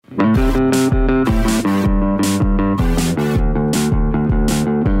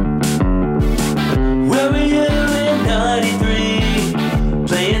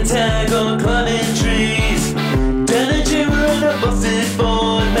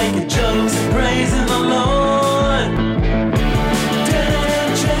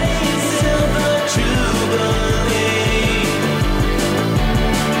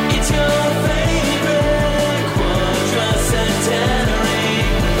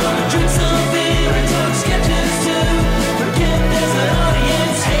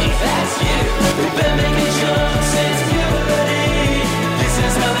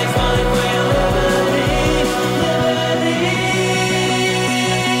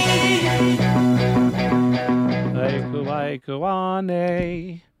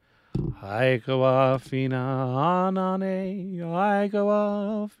Aikawane. Aikawa fina anane.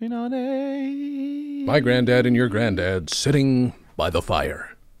 Aikawa finane. My granddad and your granddad sitting by the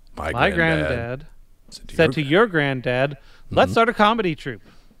fire. My granddad said to your granddad, let's start a comedy troupe.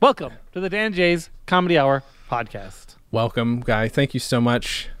 Welcome to the Dan J's Comedy Hour podcast. Welcome, Guy. Thank you so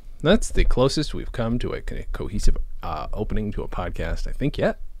much. That's the closest we've come to a cohesive opening to a podcast, I think,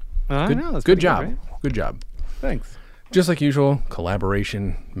 yet. Good job. Right? Good job. Thanks. Just like usual,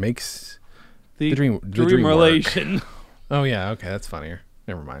 collaboration makes the dream relation. Work. Oh, yeah. Okay, that's funnier.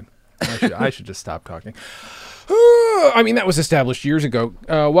 Never mind. I should just stop talking. I mean, that was established years ago.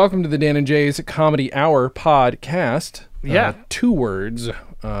 Welcome to the Dan and Jay's Comedy Hour podcast. Yeah. 2 words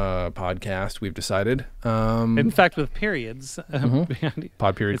podcast, we've decided. In fact, with periods.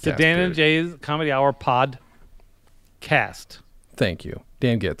 Pod period. It's the Dan and Jay's Comedy Hour podcast. Thank you.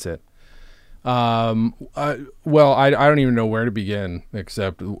 Dan gets it. Well, I don't even know where to begin,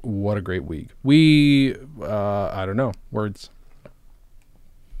 except what a great week. I don't know. Words.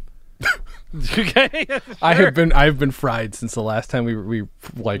 Okay. Sure. I've been fried since the last time we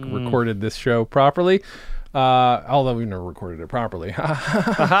recorded this show properly. Although we've never recorded it properly.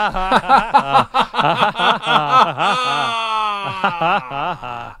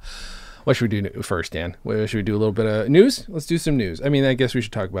 What should we do first, Dan? Should we do a little bit of news? Let's do some news. I mean, I guess we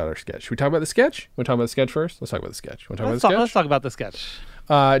should talk about our sketch. Should we talk about the sketch? Want to talk about the sketch first? Let's talk about the sketch. Let's talk about the sketch.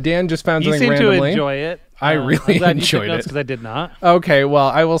 Dan just found something randomly. You seem to enjoy it. I really enjoyed it. Because I did not. Okay, well,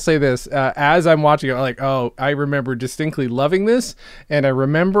 I will say this. As I'm watching it, I'm like, oh, I remember distinctly loving this. And I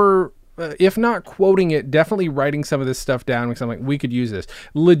remember, if not quoting it, definitely writing some of this stuff down because I'm like, we could use this.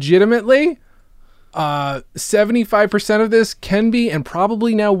 Legitimately, 75% of this can be and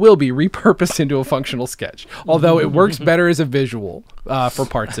probably now will be repurposed into a functional sketch. Although it works better as a visual for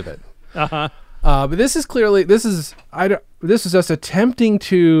parts of it. Uh-huh. But this is us attempting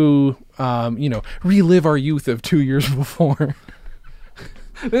to, relive our youth of 2 years before.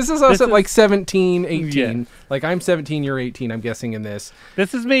 This is us at like 17, 18. Yeah. Like I'm 17, you're 18, I'm guessing in this.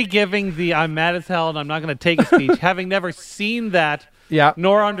 This is me giving the I'm mad as hell and I'm not going to take a speech, having never seen that,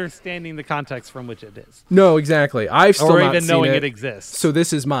 nor understanding the context from which it is. No, exactly. I've still not seen it. Or even knowing it exists. So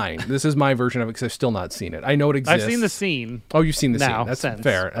this is mine. This is my version of it because I've still not seen it. I know it exists. I've seen the scene. Oh, you've seen the scene. That's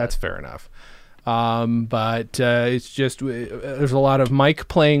fair. That's fair enough. But it's just there's a lot of Mike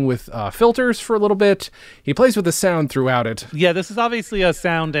playing with filters for a little bit. He plays with the sound throughout it. Yeah, this is obviously a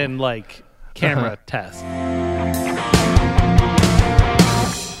sound and camera test.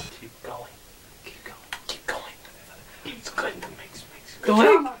 Keep going. It's good.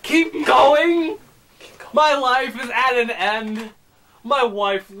 Keep going. My life is at an end. My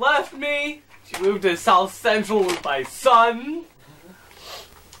wife left me. She moved to South Central with my son.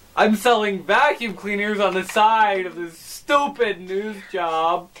 I'm selling vacuum cleaners on the side of this stupid news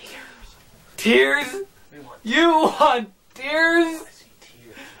job. Tears? You want tears?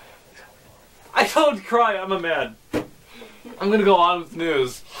 I don't cry, I'm a man. I'm gonna go on with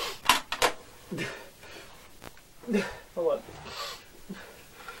news. Hold on.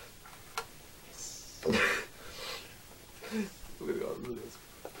 I'm gonna go on with news.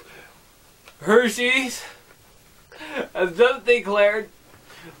 Hershey's has just declared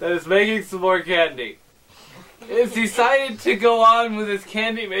that is making some more candy. It's decided to go on with its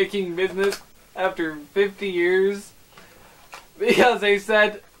candy making business after 50 years because they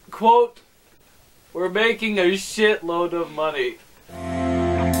said, quote, we're making a shitload of money.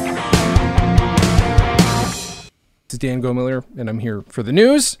 This is Dan Gomiller, and I'm here for the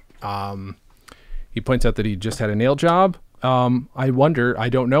news. He points out that he just had a nail job. I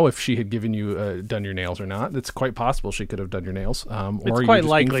don't know if she had given you done your nails or not. It's quite possible she could have done your nails. It's quite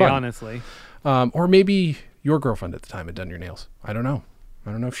likely, honestly. Or maybe your girlfriend at the time had done your nails. I don't know.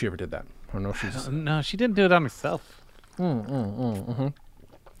 I don't know if she ever did that. I don't know if she's... No, she didn't do it on herself. That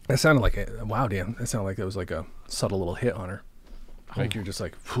sounded like wow, Dan. That sounded like it was like a subtle little hit on her. Like you're just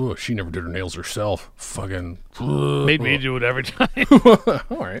like, she never did her nails herself. Fucking... Made me do it every time.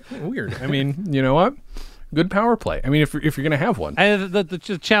 All right. Weird. I mean, you know what? Good power play. I mean, if you're going to have one. And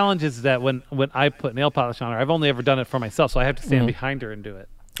the challenge is that when I put nail polish on her, I've only ever done it for myself, so I have to stand behind her and do it.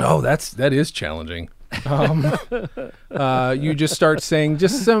 Oh, that is challenging. You just start saying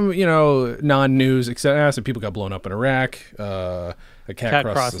just some, non-news, except some people got blown up in Iraq, a cat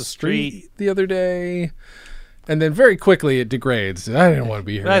crossed the street the other day, and then very quickly it degrades. I didn't want to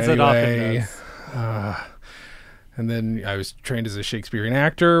be here anyway. It often does. And then I was trained as a Shakespearean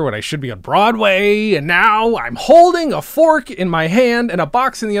actor when I should be on Broadway, and now I'm holding a fork in my hand and a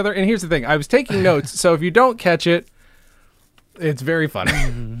box in the other. And here's the thing. I was taking notes, so if you don't catch it, it's very funny.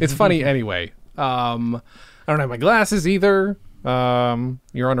 It's funny anyway. I don't have my glasses either. You're on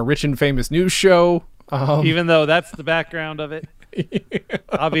a rich and famous news show. Even though that's the background of it.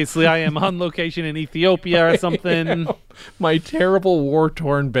 Obviously, I am on location in Ethiopia or something. My terrible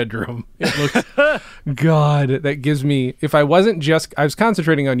war-torn bedroom. It looks... God, that gives me... If I wasn't just... I was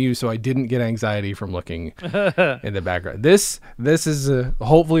concentrating on you, so I didn't get anxiety from looking in the background. This is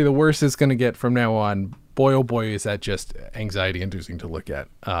hopefully the worst it's going to get from now on. Boy, oh boy, is that just anxiety-inducing to look at.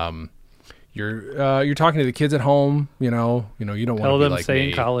 You're talking to the kids at home. You don't want to Tell be them like stay me.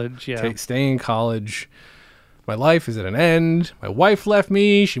 in college. Yeah. Stay in college. My life is at an end. My wife left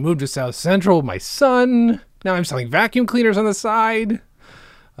me. She moved to South Central with my son. Now I'm selling vacuum cleaners on the side.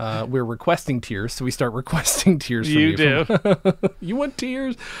 We're requesting tears, so we start requesting tears from you. You do. You want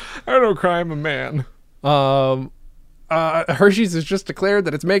tears? I don't cry. I'm a man. Hershey's has just declared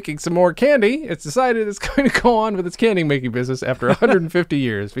that it's making some more candy. It's decided it's going to go on with its candy making business after 150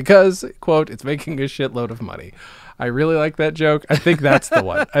 years because, quote, it's making a shitload of money. I really like that joke. I think that's the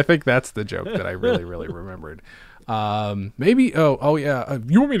one. I think that's the joke that I really, really remembered. Maybe, oh yeah.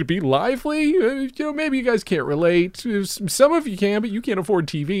 You want me to be lively? Maybe you guys can't relate. Some of you can, but you can't afford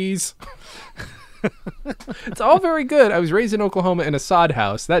TVs. It's all very good. I was raised in Oklahoma in a sod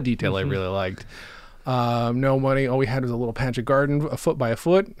house. That detail I really liked. No money. All we had was a little patch of garden, a foot by a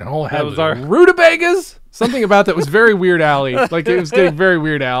foot, and all I had was our rutabagas. Something about that was very Weird Al-y. Like it was getting very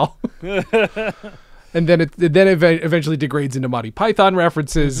Weird Al. And then it eventually degrades into Monty Python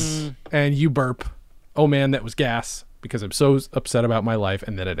references, and you burp. Oh man, that was gas because I'm so upset about my life,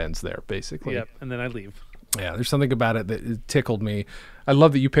 and then it ends there basically. Yep, and then I leave. Yeah, there's something about it that it tickled me. I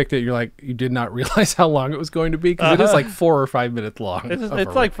love that you picked it. You're like, you did not realize how long it was going to be because it is like 4 or 5 minutes long.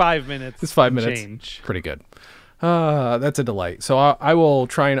 It's like 5 minutes. It's 5 minutes. Change. Pretty good. That's a delight. So I will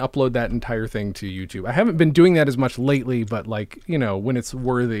try and upload that entire thing to YouTube. I haven't been doing that as much lately, but when it's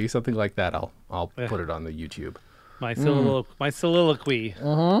worthy, something like that, I'll put it on the YouTube. My soliloquy.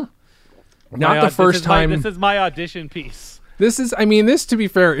 Not the first time. This is my audition piece. This to be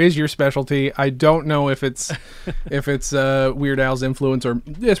fair is your specialty. I don't know if it's Weird Al's influence or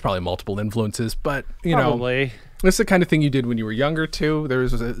there's probably multiple influences, but Probably. It's the kind of thing you did when you were younger too. There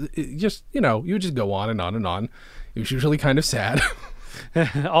was you would just go on and on and on. It was usually kind of sad.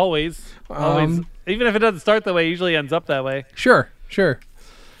 Always. Even if it doesn't start that way, it usually ends up that way. Sure.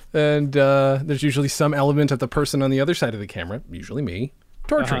 And there's usually some element of the person on the other side of the camera, usually me,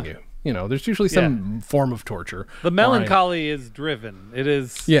 torturing you. There's usually some form of torture. The melancholy is driven. It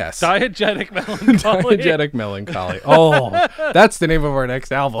is diegetic melancholy. Diegetic melancholy. Oh, that's the name of our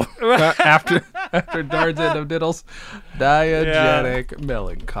next album. after Dards and of Diddles. Diegetic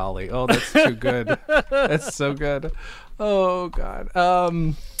melancholy. Oh, that's too good. That's so good. Oh, God.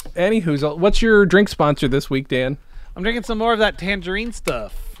 Anywho, what's your drink sponsor this week, Dan? I'm drinking some more of that tangerine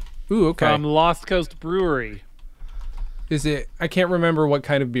stuff. Ooh, okay. From Lost Coast Brewery. Is it? I can't remember what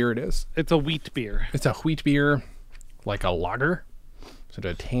kind of beer it is. It's a wheat beer. It's a wheat beer, like a lager. Is it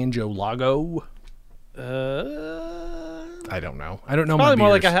a Tango Lago? I don't know. I don't know. Probably my more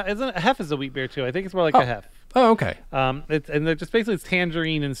like beers. isn't a hef is a wheat beer too? I think it's more like a hef. Oh, okay. They're just basically it's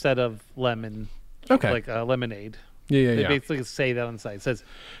tangerine instead of lemon. Okay. Like lemonade. Yeah. They basically say that on the site. It says,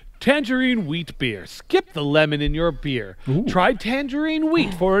 tangerine wheat beer. Skip the lemon in your beer. Ooh. Try tangerine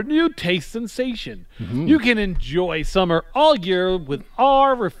wheat for a new taste sensation. You can enjoy summer all year with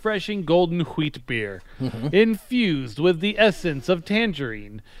our refreshing golden wheat beer. Infused with the essence of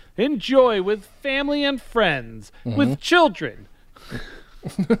tangerine. Enjoy with family and friends. With children.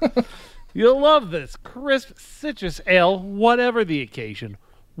 You'll love this crisp citrus ale, whatever the occasion.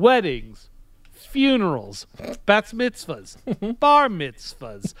 Weddings. Funerals, bat mitzvahs, bar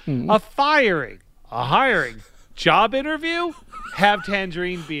mitzvahs, a firing, a hiring, job interview, have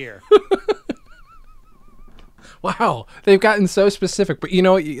tangerine beer. Wow, they've gotten so specific, but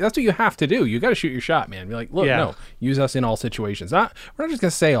that's what you have to do. You got to shoot your shot, man. Be like, look, no, use us in all situations. We're not just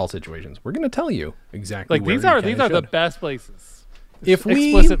gonna say all situations. We're gonna tell you exactly. Like these are the best places. If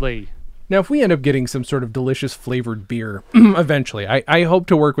we explicitly. Now, if we end up getting some sort of delicious flavored beer eventually, I hope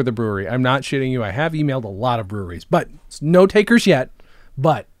to work with a brewery. I'm not shitting you. I have emailed a lot of breweries, but no takers yet.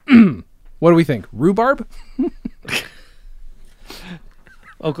 But what do we think? Rhubarb?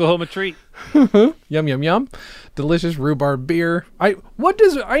 Oklahoma treat. Yum, yum, yum. Delicious rhubarb beer. I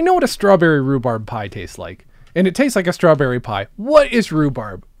know what a strawberry rhubarb pie tastes like. And it tastes like a strawberry pie. What is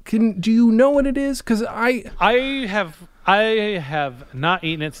rhubarb? Do you know what it is? Because I have not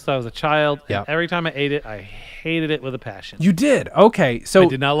eaten it since I was a child. Yeah. And every time I ate it, I hated it with a passion. You did? Okay. So I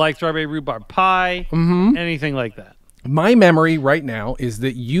did not like strawberry rhubarb pie, anything like that. My memory right now is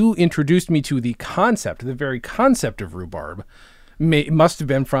that you introduced me to the very concept of rhubarb. Must have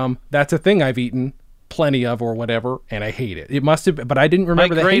been from, that's a thing I've eaten, + plenty of or whatever, and I hate it. It must have, but I didn't My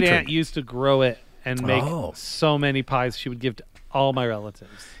remember the great hatred. aunt used to grow it and make Oh. so many pies she would give to all my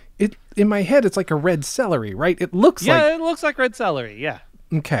relatives. It in my head, it's like a red celery, right? It looks Yeah, like it looks like red celery. Yeah.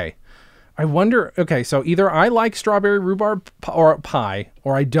 okay. I wonder. Okay, so either I like strawberry rhubarb or pie,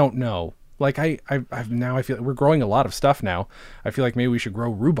 or I don't know. Like I've now I feel like we're growing a lot of stuff now. I feel like maybe we should grow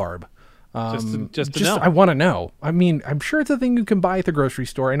rhubarb. Just to know. I want to know. I mean, I'm sure it's a thing you can buy at the grocery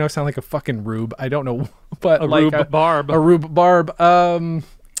store. I know I sound like a fucking rube. I don't know, but A like rhubarb. A rhubarb.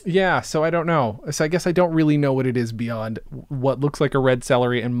 Yeah. So I don't know. So I guess I don't really know what it is beyond what looks like a red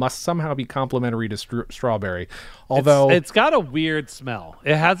celery and must somehow be complementary to strawberry. Although it's got a weird smell.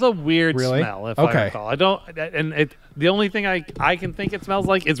 It has a weird Really? smell. If Okay. I recall, I don't. And the only thing I can think it smells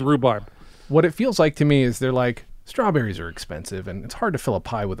like is rhubarb. what it feels like to me is they're like strawberries are expensive and it's hard to fill a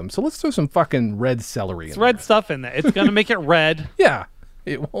pie with them. So let's throw some fucking red celery It's in red there. stuff in there. It's gonna make it red. Yeah.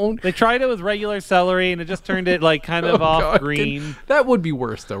 It won't. They tried it with regular celery and it just turned it like kind of Oh, off God. green. That would be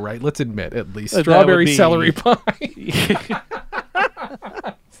worse, though, right? Let's admit, at least. That would Strawberry be- celery pie.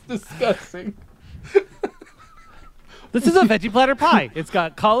 It's disgusting. This is a veggie platter pie. It's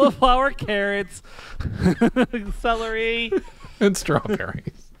got cauliflower, carrots, celery. And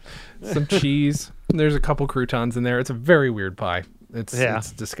strawberries. Some cheese. There's a couple croutons in there. It's a very weird pie.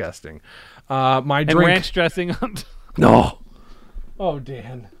 It's disgusting. My And drink. ranch dressing on top. No. Oh,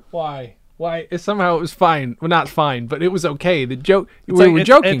 Dan. Why? Why? Somehow it was fine. Well, not fine, but it was okay. The joke. We like- were it's-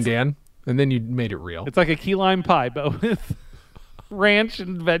 joking, it's- Dan. And then you made it real. It's like a key lime pie, but with ranch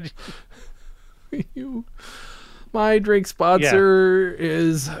and veg. You. My drink sponsor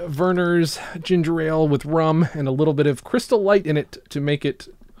is Werner's ginger ale with rum and a little bit of Crystal Light in it to make it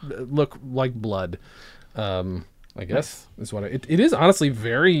look like blood. I guess is what it is. Honestly,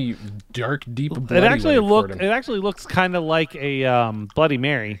 very dark, deep blood. It actually looks kind of like a Bloody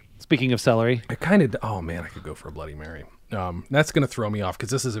Mary. Speaking of celery, It kind of. Oh man, I could go for a Bloody Mary. That's gonna throw me off because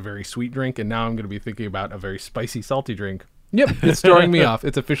this is a very sweet drink, and now I'm gonna be thinking about a very spicy, salty drink. Yep, it's throwing me off.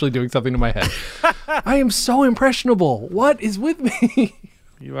 It's officially doing something to my head. I am so impressionable. What is with me?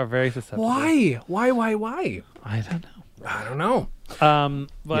 you are very susceptible. Why? Why? I don't know. I don't know.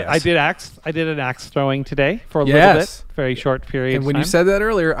 But Yes. I did an axe throwing today for a little Yes. bit, very short period. And when you said that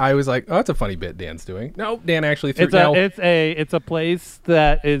earlier, I was like, "Oh, that's a funny bit Dan's doing." No, Dan actually threw. it's a place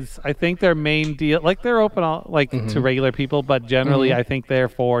that is, I think their main deal, like they're open all like to regular people, but generally I think they're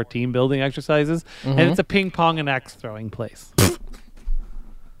for team building exercises, and it's a ping pong and axe throwing place.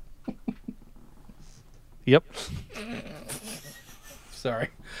 Yep. Sorry.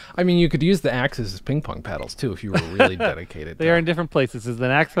 I mean, you could use the axes as ping pong paddles too if you were really dedicated. They are in different places. There's an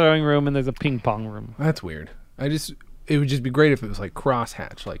axe throwing room and there's a ping pong room. That's weird. It would just be great if it was like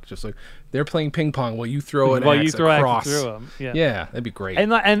crosshatch, like just like they're playing ping pong while you throw an While axe you throw across. axes through them. Yeah. Yeah, that'd be great.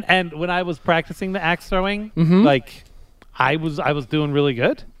 And when I was practicing the axe throwing, like I was doing really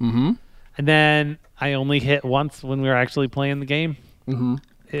good. Mm-hmm. And then I only hit once when we were actually playing the game. Mm-hmm.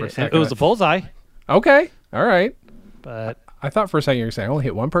 It was a bullseye, Okay. All right. but I thought for a second you were saying I only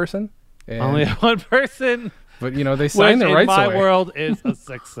hit one person. And, only one person. but you know they Which signed the in rights my away. world is a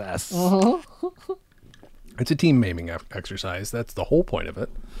success. It's a team maiming exercise. That's the whole point of it.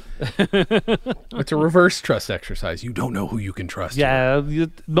 It's a reverse trust exercise. You don't know who you can trust. here. Yeah,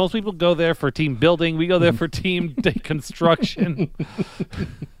 most people go there for team building. We go there for team deconstruction.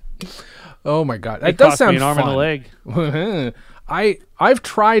 Oh my god, It that does cost me sound an arm fun. and a leg. I've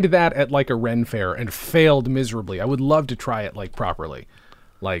tried that at like a Ren fair and failed miserably. I would love to try it like properly.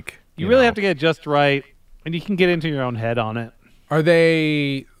 Like You really know. have to get it just right, and you can get into your own head on it. Are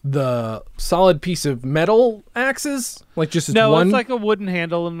they the solid piece of metal axes? Like just as No, one? it's like a wooden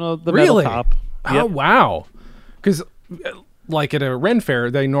handle and the Really? metal top. Oh Yep. wow! Because like at a Ren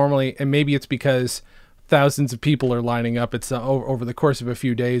fair, they normally, and maybe it's because thousands of people are lining up. It's over the course of a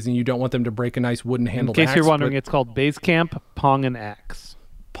few days, and you don't want them to break a nice wooden In handle. case you're wondering, it's called Base Camp Pong and Axe.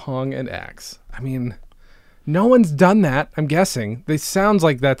 Pong and axe. I mean, no one's done that. I'm guessing. They sounds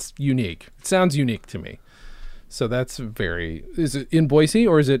like that's unique. It sounds unique to me. So that's very. Is it in Boise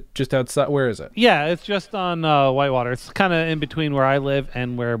or is it just outside? Where is it? Yeah, it's just on Whitewater. It's kind of in between where I live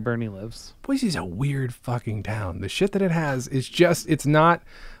and where Bernie lives. Boise's a weird fucking town. The shit that it has is just. It's not.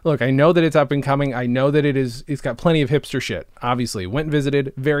 Look, I know that it's up and coming. I know that it is. It's got plenty of hipster shit. Obviously, went and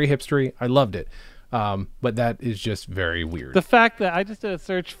visited. Very hipstery. I loved it. But that is just very weird. The fact that I just did a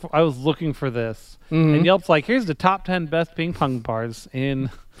search, I was looking for this, and Yelp's like, here's the top 10 best ping pong bars in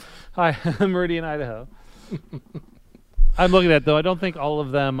Meridian, Idaho. I'm looking at it, though. I don't think all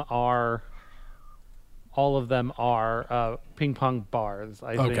of them are ping pong bars.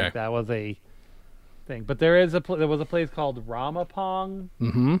 I Okay. think that was a thing. But there was a place called Ramapong,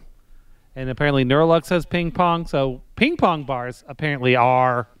 Mm-hmm. And apparently Neurolux has ping pong. So ping pong bars apparently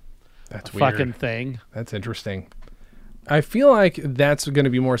are That's a weird. fucking thing. That's interesting. I feel like that's going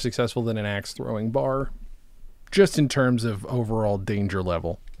to be more successful than an axe throwing bar, just in terms of overall danger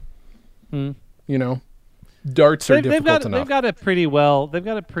level. You know, darts are difficult enough. They've got it pretty well. They've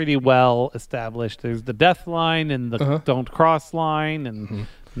got it pretty well established. There's the death line and the don't cross line, and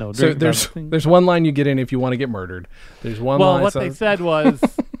no. So there's one line you get in if you want to get murdered. There's one well, line. what they said was,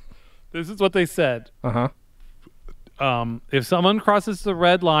 this is what they said. If someone crosses the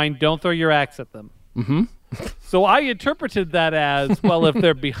red line, don't throw your axe at them. So I interpreted that as, well, if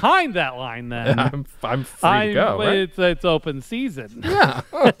they're behind that line, then I'm free to go. Right? It's open season. Yeah.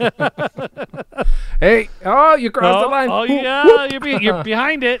 Hey, you crossed the line. Oh yeah, you're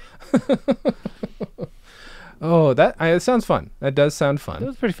behind it. Oh, that sounds fun. That does sound It fun.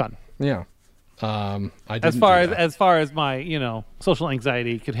 was pretty fun. Yeah. I didn't As do far as my social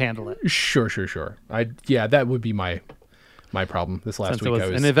anxiety could handle it. that. Sure. That would be my problem. This last Since week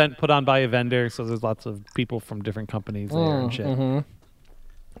it was an event put on by a vendor, so there's lots of people from different companies there and shit.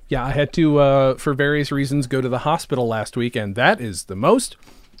 Yeah, I had to, for various reasons, go to the hospital last week, and that is the most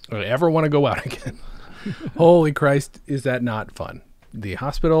I ever want to go out again. Holy Christ, is that not fun? The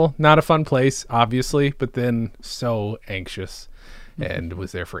hospital, not a fun place, obviously, but then so anxious, and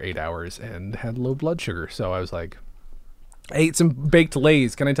was there for 8 hours and had low blood sugar. So I was like, I ate some baked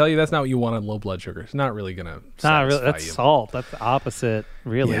Lay's. Can I tell you that's not what you want on low blood sugar? It's not really gonna Not really. satisfy That's you. salt. That's the opposite,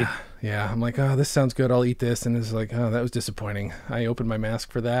 really. Yeah. I'm like, oh, this sounds good. I'll eat this, and it's like, oh, that was disappointing. I opened my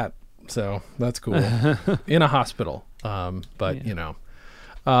mask for that, so that's cool. In a hospital, but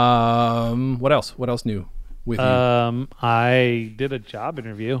what else? What else new with you? I did a job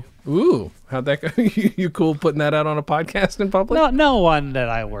interview. Ooh, how'd that go? You cool putting that out on a podcast in public? No one that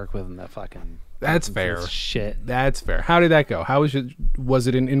I work with in that fucking. That's fair. Shit. That's fair. How did that go? How was it? Was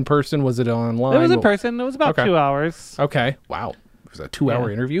it in person? Was it online? It was in person. It was about 2 hours. Okay. Wow. It was a 2-hour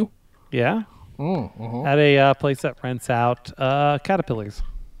interview? Yeah. At a place that rents out caterpillars.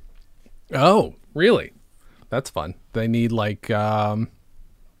 Oh, really? That's fun. They need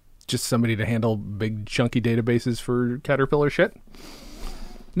just somebody to handle big chunky databases for Caterpillar shit?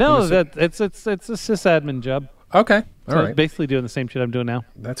 No, it's a sysadmin job. Okay. So All it's right. basically doing the same shit I'm doing now.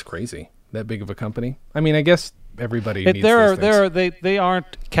 That's crazy. That big of a company. I mean, I guess everybody needs those things. They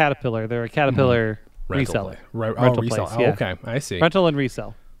aren't Caterpillar. They're a Caterpillar reseller. Rental place, resell. yeah. Oh, okay. I see. Rental and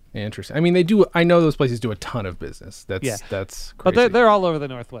resell. Interesting. I mean, they do. I know those places do a ton of business. That's crazy. But they're all over the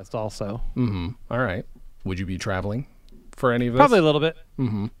Northwest also. All right. Would you be traveling for any of this? Probably a little bit.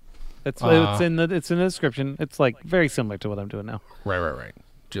 It's in the description. It's like very similar to what I'm doing now. Right.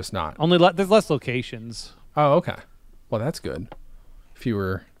 Just not. Only there's less locations. Oh, okay. Well, that's good.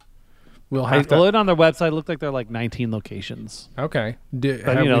 Fewer. We'll I have to. looked on their website. It looked like there are like 19 locations. Okay. But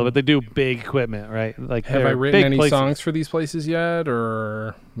Have but they do big equipment, right? Like have I they're written big any places. songs for these places yet,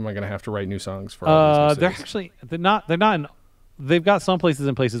 or am I going to have to write new songs for all these new They're cities? actually they're not in. They've got some places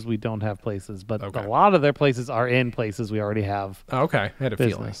in places we don't have places, but Okay. a lot of their places are in places we already have. Oh, okay. I had a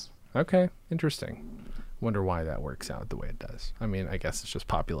feeling. Business. Okay. Interesting. Wonder why that works out the way it does. I mean, I guess it's just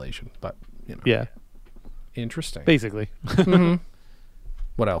population, but Yeah, interesting. basically.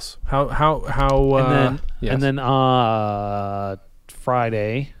 What else? How And then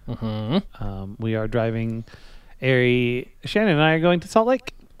Friday, we are driving. Shannon and I are going to Salt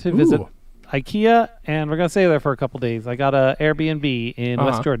Lake to visit Ooh. IKEA, and we're gonna stay there for a couple days. I got a Airbnb in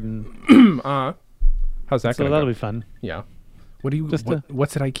West Jordan, how's that so going that'll to be fun. Yeah. What do you? Just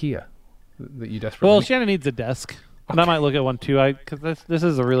what's at IKEA that you desperately? Well, Shannon needs a desk, and I might look at one too. Because this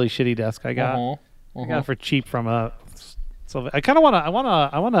is a really shitty desk I got. I got it for cheap from a. So I kind of want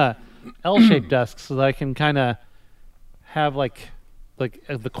a L-shaped desk so that I can kind of have like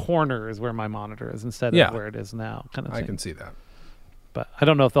the corner is where my monitor is instead of where it is now. Kind of. I can see that. But I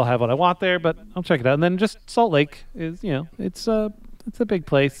don't know if they'll have what I want there. But I'll check it out. And then just Salt Lake is it's a big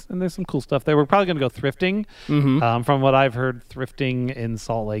place and there's some cool stuff there. We're probably gonna go thrifting. From what I've heard, thrifting in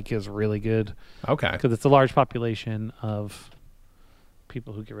Salt Lake is really good. Okay. Because it's a large population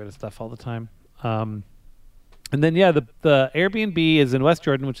people who get rid of stuff all the time. And then the Airbnb is in West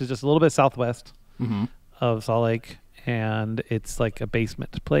Jordan, which is just a little bit southwest of Salt Lake, and it's like a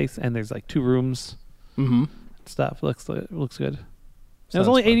basement place, and there's like 2 rooms. Stuff looks good. And it was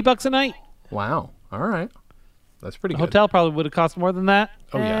only $80 a night. Wow. All right. That's pretty The good. hotel probably would have cost more than that.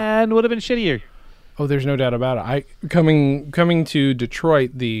 Oh, yeah. And would have been shittier. Oh, there's no doubt about it. Coming to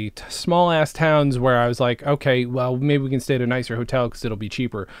Detroit, the small ass towns where I was like, okay, well, maybe we can stay at a nicer hotel because it'll be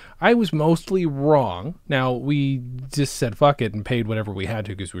cheaper. I was mostly wrong. Now we just said fuck it and paid whatever we had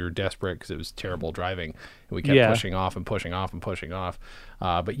to because we were desperate because it was terrible driving and we kept pushing off and pushing off and pushing off.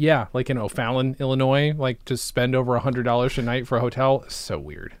 But yeah, like in O'Fallon, Illinois, like to spend over $100 a night for a hotel, so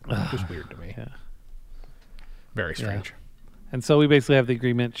weird. Just weird to me. Yeah. Very strange. And so we basically have the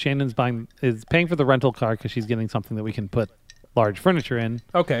agreement. Shannon's is paying for the rental car because she's getting something that we can put large furniture in,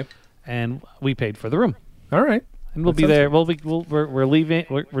 Okay. and we paid for the room. All right. And we'll be there. We're leaving.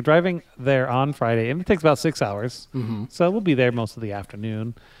 We're driving there on Friday, and it takes about 6 hours. Mm-hmm. So we'll be there most of the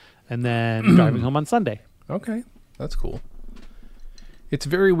afternoon, and then driving home on Sunday. Okay. That's cool. It's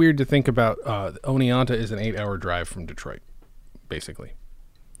very weird to think about. Oneonta is an 8-hour drive from Detroit, basically.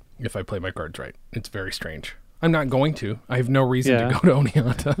 If I play my cards right, it's very strange. I'm not going to. I have no reason to go to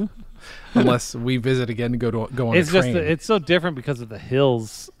Oneonta unless we visit again to go on It's a train. it's so different because of the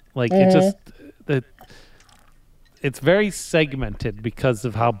hills. Like it's very segmented because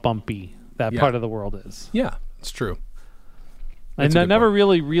of how bumpy that part of the world is. Yeah, it's true. And I never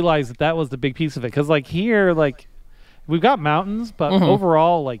really realized that was the big piece of it. Because like here, like we've got mountains, but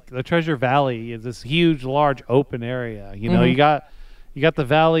overall, like the Treasure Valley is this huge, large, open area. You know, you got the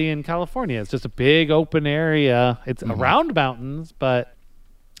valley in California. It's just a big open area. It's around mountains, but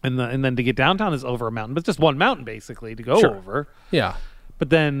and then to get downtown is over a mountain. But it's just one mountain basically to go over. Yeah. But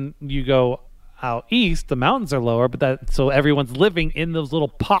then you go out east, the mountains are lower, but so everyone's living in those little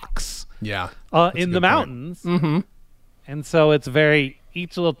pox. Yeah. In the mountains. Mm-hmm. And so it's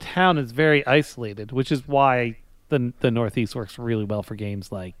each little town is very isolated, which is why the Northeast works really well for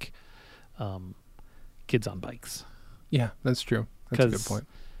games like Kids on Bikes. Yeah, that's true. That's a good point.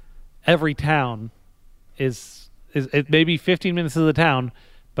 Every town is it maybe 15 minutes to the town,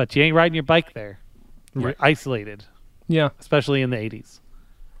 but you ain't riding your bike there. You're isolated. Yeah. Especially in the 80s.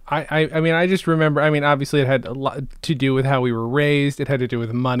 I mean, I just remember, I mean, obviously it had a lot to do with how we were raised. It had to do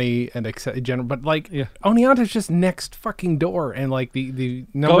with money and general, but like, Oneonta's just next fucking door. And like the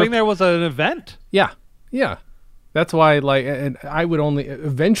number going there was an event. Yeah. Yeah. That's why, like, and I would only,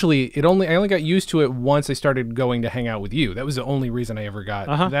 eventually, I only got used to it once I started going to hang out with you. That was the only reason I ever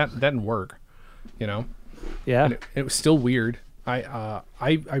got that didn't work, you know? Yeah. And it was still weird.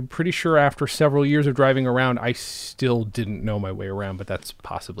 I'm pretty sure after several years of driving around, I still didn't know my way around, but that's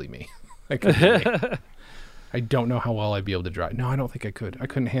possibly me. I don't know how well I'd be able to drive. No, I don't think I could. I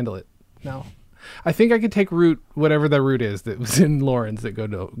couldn't handle it. No. I think I could take whatever the route is that was in Lawrence that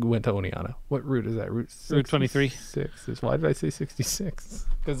went to Oneonta. What route is that? Route 23. 66. Why did I say 66?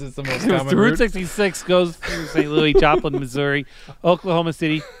 Because it's the most common Route 66 goes through St. Louis, Joplin, Missouri, Oklahoma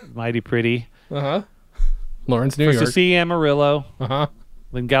City, mighty pretty. Lawrence, New York. First to see Amarillo.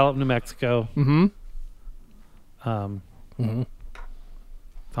 Then Gallup, New Mexico.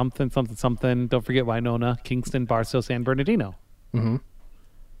 Something. Don't forget Winona, Kingston, Barstow, San Bernardino.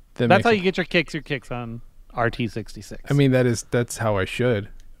 That's how you get your kicks on RT66. I mean, that's how I should.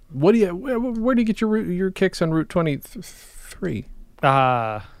 Where do you get your kicks on Route 23?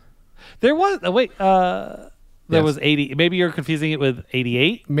 There was 80. Maybe you're confusing it with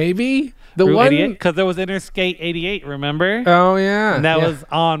 88. Maybe because there was Interstate 88. Remember? Oh yeah, and that was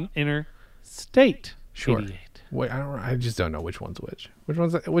on Interstate. Sure. 88. Wait, I just don't know which one's which. Which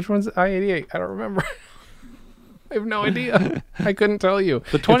one's I-88? I don't remember. I have no idea. I couldn't tell you.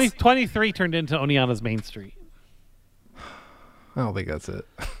 The 23 turned into Oneonta's Main Street. I don't think that's it.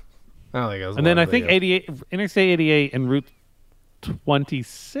 I don't think that's. And then I think 88, Interstate 88 and Route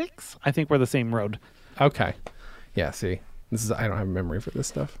 26, I think were the same road. Okay. Yeah. See, I don't have a memory for this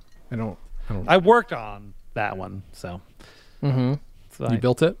stuff. I don't. I worked on that one, so. So you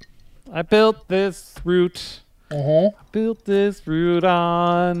built it. I built this route. I built this route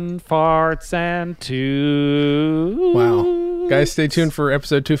on farts and toots. Wow. Guys, stay tuned for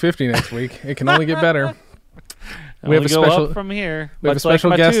episode 250 next week. It can only get better. We have a special up from here. We have a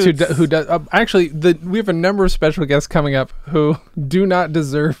special guest who does. Actually, we have a number of special guests coming up who do not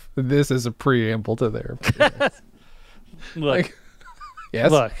deserve this as a preamble to their. Look.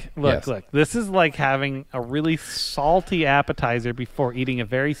 Yes. Look. This is like having a really salty appetizer before eating a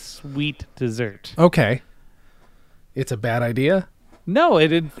very sweet dessert. Okay. It's a bad idea? No, it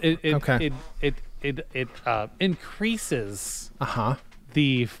increases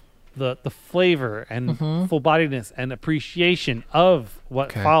the flavor and full-bodiedness and appreciation of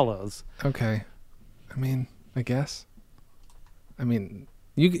what follows. Okay. I mean, I guess. I mean,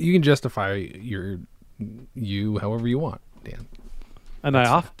 you can justify you however you want, Dan. And I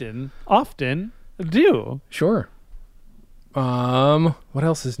often do. Sure. What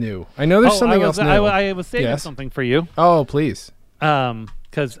else is new? I know there's something else new. I was saving Yes? something for you. Oh, please.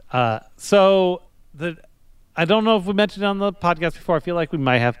 Because I don't know if we mentioned it on the podcast before. I feel like we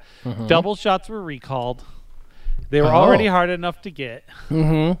might have. Double shots were recalled. They were already hard enough to get.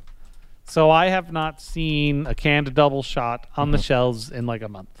 Mm-hmm. So I have not seen a canned double shot on the shelves in like a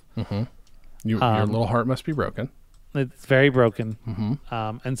month. Mm-hmm. Your little heart must be broken. It's very broken.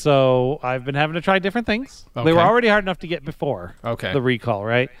 Mm-hmm. And so I've been having to try different things. They Okay. were already hard enough to get before the recall,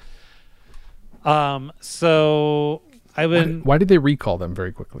 right? So I've been... Why did they recall them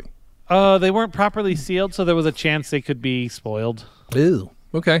very quickly? They weren't properly sealed, so there was a chance they could be spoiled. Ew.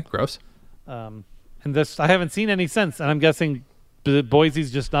 Okay, gross. And this, I haven't seen any since, and I'm guessing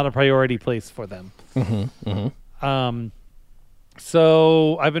Boise's just not a priority place for them. Mm-hmm. Mm-hmm.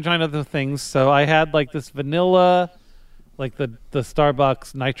 So I've been trying other things. So I had like this vanilla, like the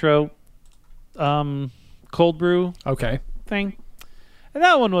Starbucks Nitro cold brew Okay. thing, and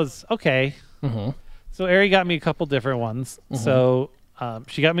that one was okay. Mm-hmm. So Ari got me a couple different ones. So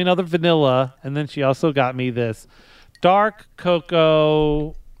she got me another vanilla, and then she also got me this dark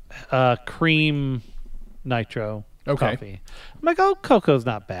cocoa cream nitro coffee. I'm like, oh, cocoa's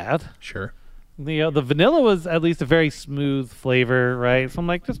not bad. Sure. The vanilla was at least a very smooth flavor, right? So I'm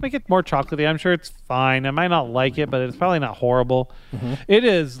like, just make it more chocolatey. I'm sure it's fine. I might not like it, but it's probably not horrible. It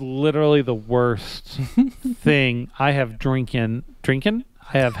is literally the worst thing I have drinking.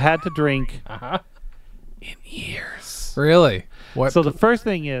 I have had to drink in years. Really? What? So the first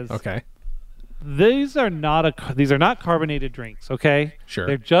thing is, Okay. these are not carbonated drinks. Okay, Sure.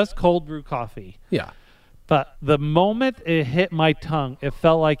 they're just cold brew coffee. Yeah. But the moment it hit my tongue, it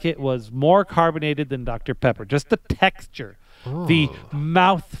felt like it was more carbonated than Dr. Pepper. Just the texture, the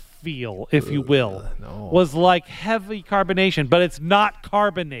mouth feel, if you will, was like heavy carbonation, but it's not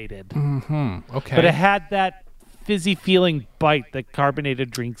carbonated. Mm-hmm. Okay. But it had that fizzy feeling bite that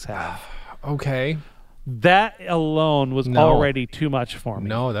carbonated drinks have. Okay. That alone was No. already too much for me.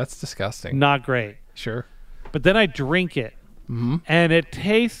 No, that's disgusting. Not great. Sure. But then I drink it, and it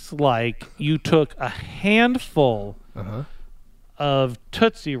tastes like you took a handful of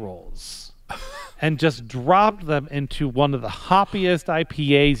Tootsie Rolls and just dropped them into one of the hoppiest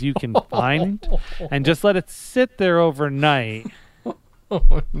IPAs you can find and just let it sit there overnight,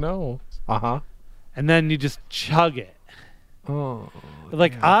 Oh, no. Uh-huh. and then you just chug it. Oh.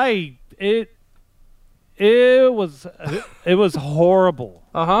 Like it was horrible.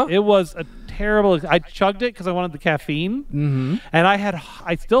 It was a terrible. I chugged it because I wanted the caffeine, and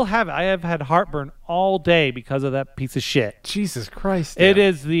I still have it. I have had heartburn all day because of that piece of shit. Jesus Christ. It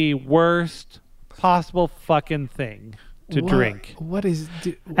is the worst possible fucking thing to drink. What is...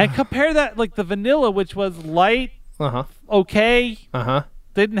 And compare that, like the vanilla, which was light, okay, Uh-huh.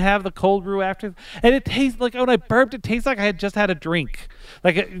 didn't have the cold brew after, and it tastes like when I burped, it tastes like I had just had a drink.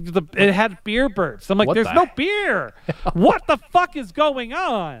 Like it had beer burps. I'm like, What there's the no beer. What the fuck is going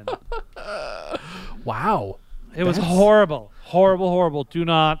on? Wow. It was horrible, horrible. Do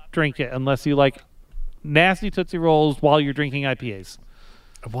not drink it unless you like nasty Tootsie Rolls while you're drinking IPAs.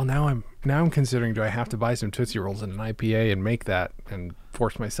 Well, now I'm considering, do I have to buy some Tootsie Rolls and an IPA and make that and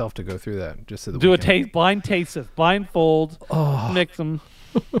force myself to go through that just so that Do a blind taste test, blindfold, mix them,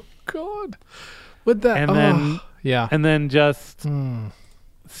 God. With that, and then yeah, and then just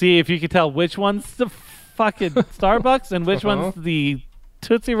see if you can tell which one's the fucking Starbucks and which one's the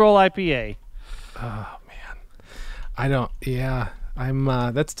Tootsie Roll IPA. Oh man, I don't. Yeah, I'm.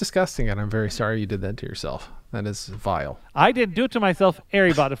 That's disgusting, and I'm very sorry you did that to yourself. That is vile. I didn't do it to myself.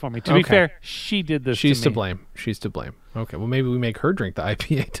 Ari bought it for me. To be fair, she did this. She's to me. blame. She's to blame. Okay, well maybe we make her drink the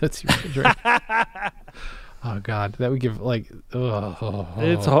IPA Tootsie Roll drink. Oh God, that would give like. It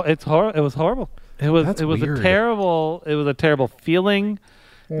was horrible. It was That's a weird. terrible feeling,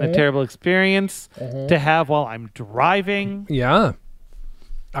 a terrible experience to have while I'm driving. Yeah.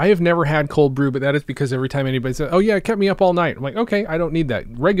 I have never had cold brew, but that is because every time anybody says, "Oh yeah, it kept me up all night," I'm like, "Okay, I don't need that."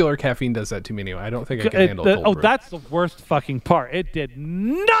 Regular caffeine does that to me anyway. I don't think I can handle cold brew. That's the worst fucking part. It did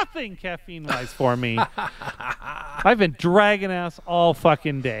nothing caffeine-wise for me. I've been dragging ass all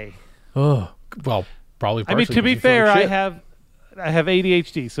fucking day. Oh, well, probably. I mean, to be fair, I have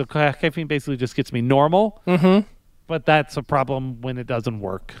ADHD, so caffeine basically just gets me normal. But that's a problem when it doesn't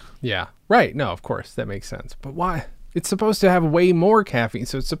work. Yeah, right. No, of course that makes sense. But why? It's supposed to have way more caffeine,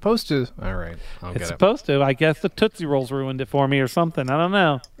 so it's supposed to. All right, It's supposed to. I guess the Tootsie Rolls ruined it for me or something. I don't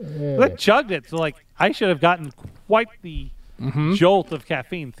know. I chugged it, so like I should have gotten quite the jolt of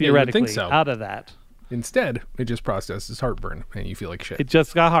caffeine theoretically out of that. Instead, it just processes heartburn, and you feel like shit. It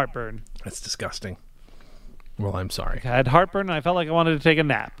just got heartburn. That's disgusting. Well, I'm sorry. I had heartburn, and I felt like I wanted to take a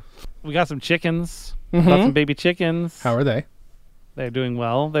nap. We got some chickens. Got some baby chickens. How are they? They're doing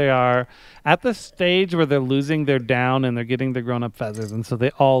well. They are at the stage where they're losing their down and they're getting their grown-up feathers, and so they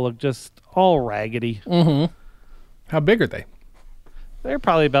all look just all raggedy. Mm-hmm. How big are they? They're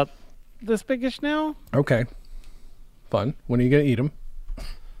probably about this biggish now. Okay. Fun. When are you going to eat them?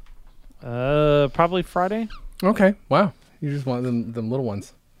 Probably Friday. Okay. Wow. You just want them little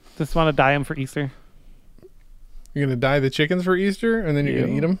ones. Just want to dye them for Easter. You're going to dye the chickens for Easter, and then you're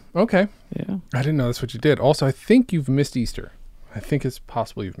going to eat them? Okay. Yeah. I didn't know that's what you did. Also, I think you've missed Easter. I think it's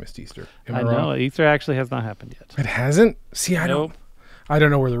possible you've missed Easter. Am I wrong? know. Easter actually has not happened yet. It hasn't? See, I Nope. don't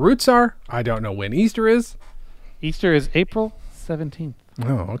know where the roots are. I don't know when Easter is. Easter is April 17th.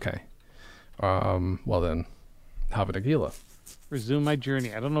 Oh, okay. Well then, have a tequila. Resume my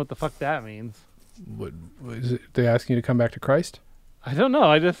journey. I don't know what the fuck that means. What is it? They asking you to come back to Christ? I don't know.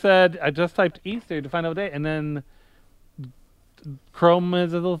 I just typed Easter to find out what day, and then Chrome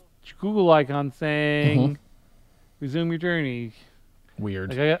is a little Google icon saying resume your journey.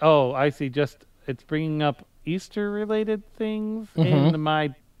 Weird. Like I see. Just it's bringing up Easter related things in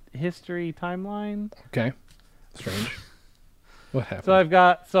my history timeline. Okay. Strange. What happened? So I've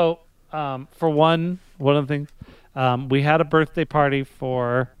got for one of the things, we had a birthday party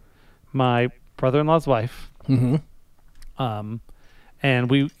for my brother-in-law's wife.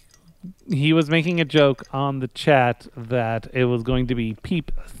 And he was making a joke on the chat that it was going to be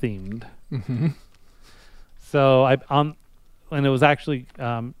Peep themed. So and it was actually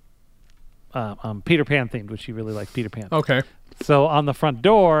Peter Pan themed, which he really liked Peter Pan. Okay. So on the front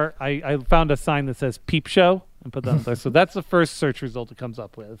door, I found a sign that says Peep Show and put that up there. So that's the first search result it comes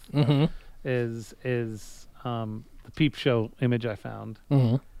up with is the Peep Show image I found.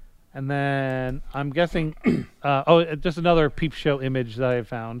 And then I'm guessing, just another Peep Show image that I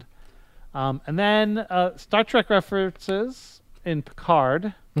found. And then Star Trek references in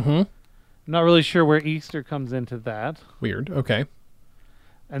Picard. I'm not really sure where Easter comes into that. Weird. Okay.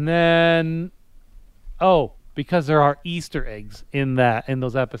 And then, because there are Easter eggs in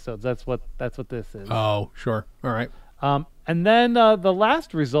those episodes. That's what this is. Oh, sure. All right. And then the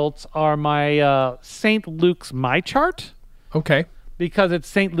last results are my St. Luke's My Chart. Okay. Because it's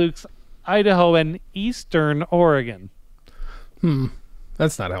St. Luke's, Idaho, and Eastern Oregon.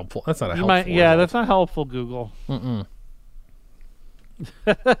 That's not helpful. That's not a helpful. Yeah, that's not helpful, Google. I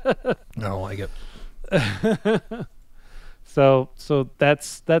don't like it. So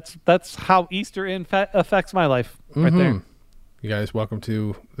that's how Easter affects my life right there. You guys, welcome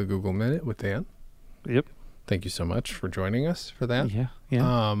to the Google Minute with Dan. Yep. Thank you so much for joining us for that. Yeah.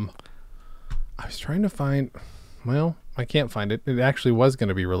 I was trying to find. Well, I can't find it. It actually was going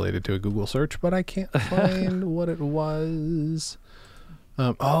to be related to a Google search, but I can't find what it was.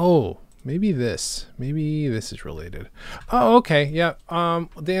 Maybe this. Maybe this is related. Oh, okay. Yeah.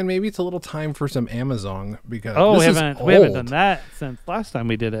 Dan, maybe it's a little time for some Amazon because we haven't done that since last time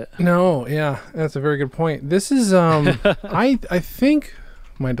we did it. No, yeah, that's a very good point. This is I think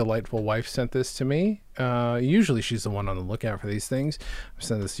my delightful wife sent this to me. Usually she's the one on the lookout for these things. I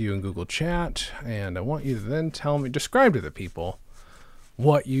sent this to you in Google Chat, and I want you to then describe to the people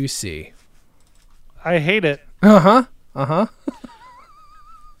what you see. I hate it.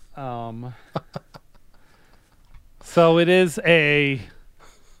 So it is a.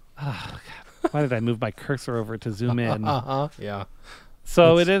 Oh, God. Why did I move my cursor over to zoom in? Yeah.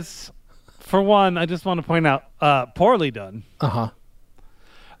 So it is. For one, I just want to point out, poorly done.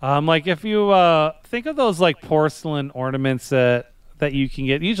 Like if you think of those like porcelain ornaments that you can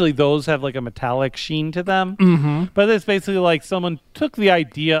get, usually those have like a metallic sheen to them. But it's basically like someone took the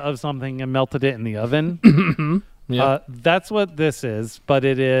idea of something and melted it in the oven. That's what this is, but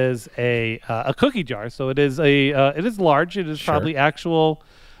it is a cookie jar. So it is it is large. It is probably actual.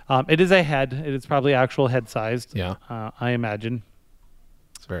 It is a head. It is probably actual head sized. Yeah. I imagine.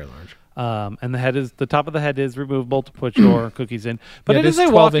 It's very large. And the top of the head is removable to put your cookies in. But it is a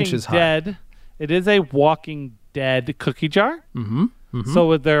 12 Walking inches high. Dead. It is a Walking Dead cookie jar.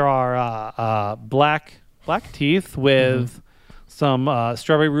 So there are black teeth with some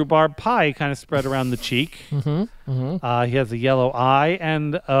strawberry rhubarb pie kind of spread around the cheek. He has a yellow eye,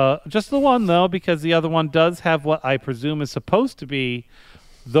 and just the one though, because the other one does have what I presume is supposed to be,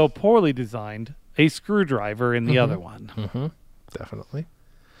 though poorly designed, a screwdriver in the other one. Definitely.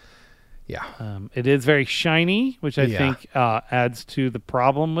 Yeah. It is very shiny, which I think adds to the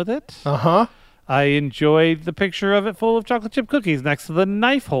problem with it. I enjoyed the picture of it full of chocolate chip cookies next to the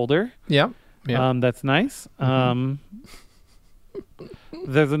knife holder. Yeah. That's nice.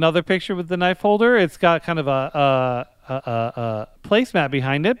 There's another picture with the knife holder. It's got kind of a placemat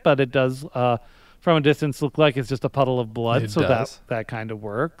behind it, but it does, from a distance, look like it's just a puddle of blood. It so does. that kind of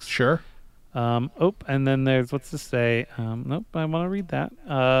works. Sure. And then there's, what's this say? Nope, I want to read that.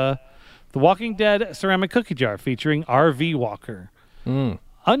 The Walking Dead ceramic cookie jar featuring RV Walker.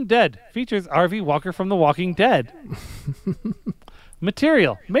 Undead features RV Walker from The Walking Dead.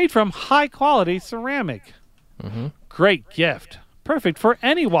 Material made from high quality ceramic. Great gift. Perfect for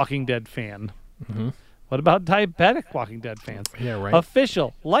any Walking Dead fan. What about diabetic Walking Dead fans? Yeah, right.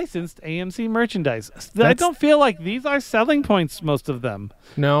 Official, licensed AMC merchandise. I don't feel like these are selling points, most of them.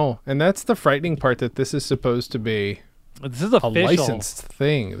 No, and that's the frightening part, that this is supposed to be This is a official. licensed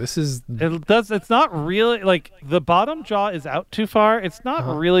thing. This is It's not really, like, the bottom jaw is out too far. It's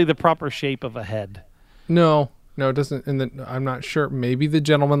not really the proper shape of a head. no, it doesn't. And I'm not sure. Maybe the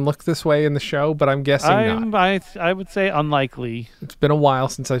gentleman looked this way in the show, but I'm guessing not. I would say unlikely. It's been a while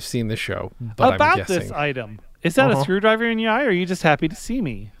since I've seen the show, but I'm About guessing. this item, is that a screwdriver in your eye, or are you just happy to see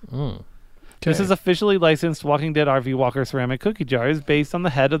me? This is officially licensed Walking Dead RV Walker ceramic cookie jar is based on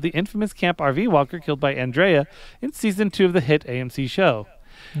the head of the infamous Camp RV Walker killed by Andrea in season 2 of the hit AMC show.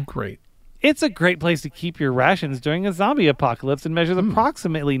 Great. It's a great place to keep your rations during a zombie apocalypse and measures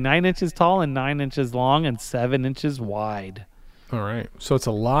approximately 9 inches tall and 9 inches long and 7 inches wide. All right. So it's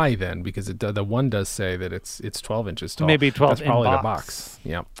a lie then, because the one does say that it's 12 inches tall. Maybe 12 That's probably in the box. box.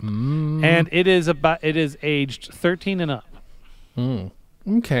 Yeah. And it is aged 13 and up.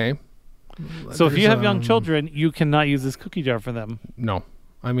 Okay. So if you have young children, you cannot use this cookie jar for them. No.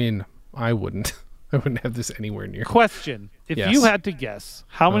 I mean, I wouldn't. I wouldn't have this anywhere near. Question. If Yes. you had to guess,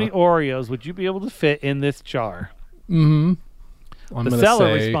 how many Oreos would you be able to fit in this jar? I'm The gonna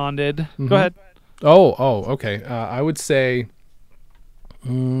seller say, responded. Go ahead. Okay. I would say,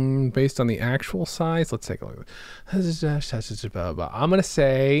 based on the actual size, let's take a look. I'm going to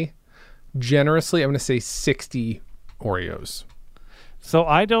say, generously, I'm going to say 60 Oreos. So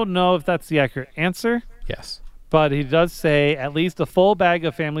I don't know if that's the accurate answer, Yes. but he does say at least a full bag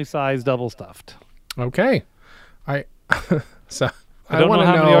of family size double stuffed. Okay. So I don't know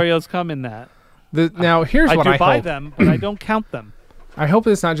how many Oreos come in that. Now, here's what I I do buy hope. them, but I don't count them. I hope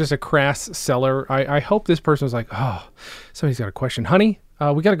it's not just a crass seller. I hope this person was like, oh, somebody's got a question. Honey,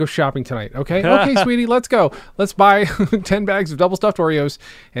 we got to go shopping tonight. Okay. Okay, sweetie, let's go. Let's buy 10 bags of double stuffed Oreos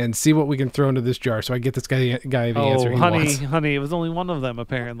and see what we can throw into this jar so I get this guy the answer he wants. Honey, it was only one of them,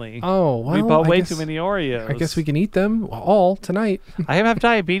 apparently. Oh, well, we bought I way guess- too many Oreos. I guess we can eat them all tonight. I have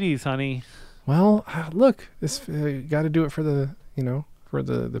diabetes, honey. Well, look, this got to do it for for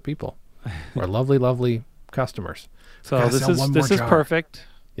the people, our lovely, lovely customers. So Gotta this sell is one more this is jar. perfect.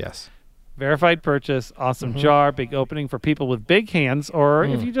 Yes. Verified purchase, awesome jar, big opening for people with big hands, or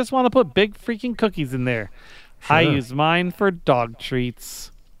if you just want to put big freaking cookies in there. I Sure. use mine for dog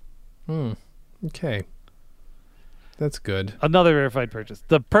treats. Okay. That's good. Another verified purchase.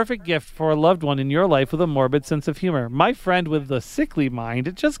 The perfect gift for a loved one in your life with a morbid sense of humor. My friend with the sickly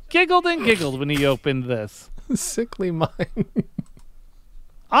mind just giggled and giggled when he opened this. Sickly mind.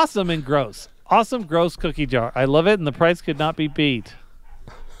 Awesome and gross. Awesome gross cookie jar. I love it, and the price could not be beat.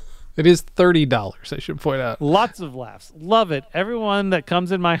 It is $30, I should point out. Lots of laughs. Love it. Everyone that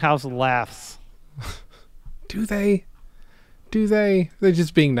comes in my house laughs. Do they? They're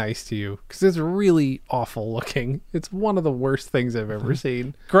just being nice to you, because it's really awful looking. It's one of the worst things I've ever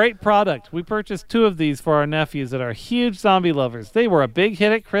seen. Great product. We purchased 2 of these for our nephews that are huge zombie lovers. They were a big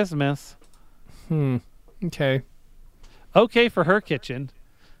hit at Christmas. Okay. Okay for her kitchen.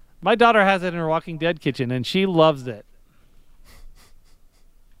 My daughter has it in her Walking Dead kitchen, and she loves it.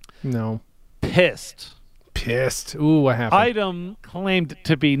 No. Pissed. Ooh, what happened? Item claimed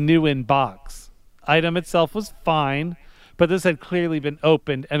to be new in box. Item itself was fine, but this had clearly been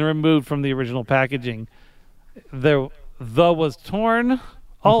opened and removed from the original packaging. The was torn.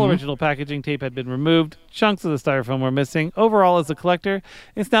 All original packaging tape had been removed. Chunks of the styrofoam were missing. Overall, as a collector,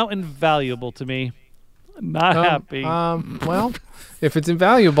 it's now invaluable to me. Not happy. Well, if it's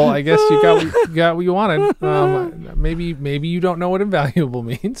invaluable, I guess you got what you wanted. Maybe you don't know what invaluable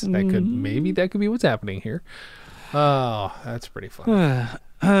means. That could be what's happening here. Oh, that's pretty funny.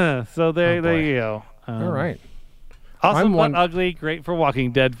 So there boy. you go. All right. Awesome but ugly. Great for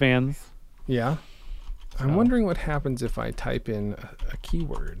Walking Dead fans. Yeah. I'm wondering what happens if I type in a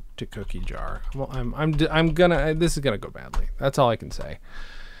keyword to cookie jar. Well, this is gonna go badly. That's all I can say.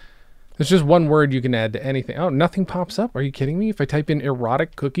 There's just one word you can add to anything. Oh, nothing pops up. Are you kidding me? If I type in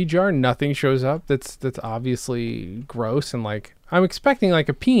erotic cookie jar, nothing shows up. That's obviously gross, and like I'm expecting like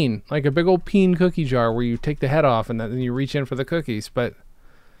a peen, like a big old peen cookie jar where you take the head off and then you reach in for the cookies, but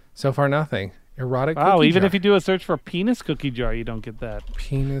so far nothing. Erotic Wow, cookie even jar. if you do a search for penis cookie jar, you don't get that.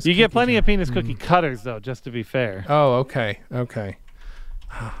 Penis You get cookie plenty jar. of penis cookie cutters, though, just to be fair. Oh, okay.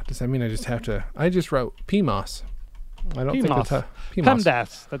 Does that mean I just have to? I just wrote PMOS. I don't think PMOS. that's how. PMOS.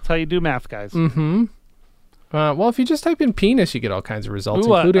 PEMDAS. That's how you do math, guys. Well, if you just type in penis, you get all kinds of results,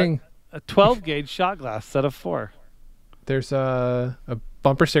 Ooh, including a 12 gauge shot glass set of 4. there's a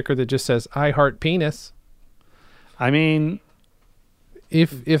bumper sticker that just says "I heart penis." I mean,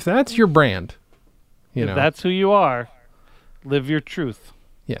 If that's your brand, you know, that's who you are. Live your truth.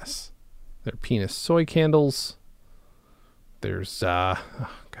 yes, there are penis soy candles. There's oh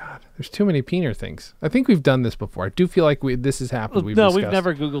god, there's too many peener things. I think we've done this before. I do feel like this has happened. We've We've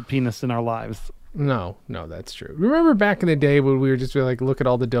never Googled penis in our lives. No, that's true. Remember back in the day when we were just like, look at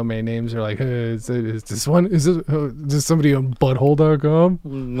all the domain names. They're like, hey, is this one? Is this somebody on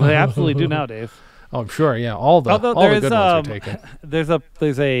butthole.com? They absolutely do nowadays. Oh, I'm sure. Yeah, all the Although all the good ones are taken.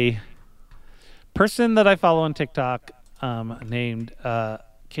 There's a person that I follow on TikTok named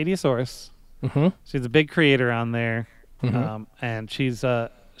Katiosaurus. Mm-hmm. She's a big creator on there, and she's a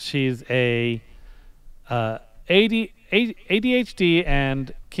ADHD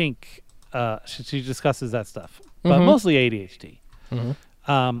and kink. She discusses that stuff, but mostly ADHD.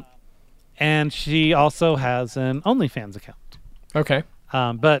 And she also has an OnlyFans account. Okay.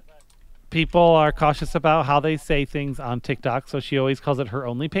 But people are cautious about how they say things on TikTok, so she always calls it her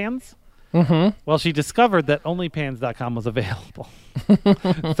OnlyPans. Well, she discovered that OnlyPans.com was available.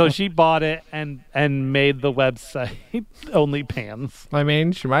 So she bought it and made the website OnlyPans. I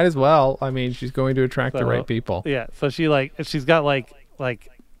mean, she might as well. I mean, she's going to attract the right people. Yeah, so she's got like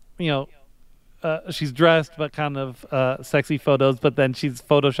she's dressed but kind of sexy photos, but then she's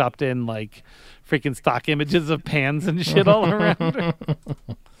photoshopped in like freaking stock images of pans and shit all around her.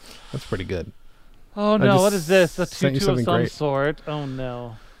 That's pretty good. Oh no, just what is this? A sent you tutu of something some great. sort. Oh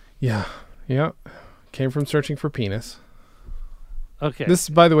no. Yeah. Came from searching for penis. Okay. This,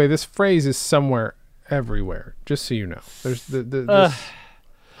 by the way, this phrase is somewhere everywhere. Just so you know, there's this.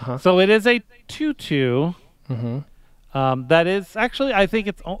 So it is a tutu. That is actually, I think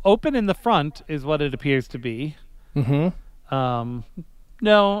it's open in the front, is what it appears to be. No,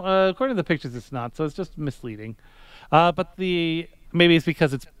 according to the pictures, it's not. So it's just misleading. But maybe it's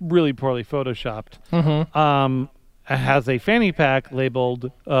because it's really poorly photoshopped. It has a fanny pack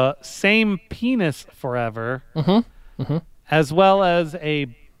labeled "Same Penis Forever," as well as a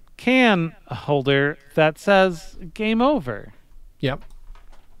can holder that says "Game Over." Yep.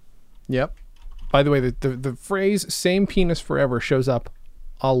 By the way, the phrase "same penis forever" shows up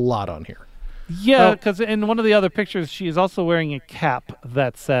a lot on here. Yeah, because in one of the other pictures, she is also wearing a cap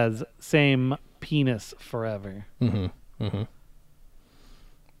that says "Same Penis Forever."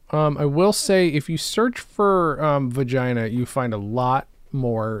 I will say, if you search for vagina, you find a lot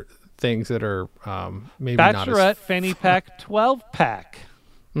more things that are maybe not Bachelorette as... fanny pack 12-pack.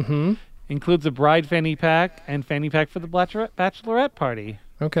 Includes a bride fanny pack and fanny pack for the bachelorette party.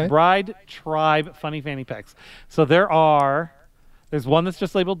 Okay. Bride Tribe funny fanny packs. So there's one that's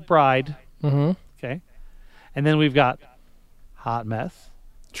just labeled bride. Okay. And then we've got hot mess,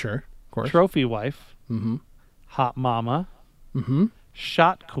 Sure, of course. trophy wife, hot mama,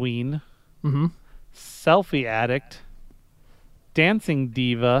 shot queen, selfie addict, dancing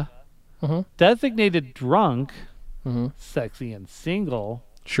diva, designated drunk, sexy and single,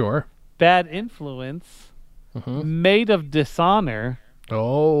 Sure. bad influence, maid of dishonor,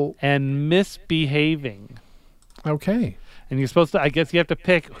 Oh, and misbehaving. okay. And you're supposed to, I guess you have to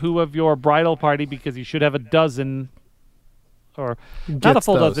pick who of your bridal party, because you should have a dozen, or not a Gets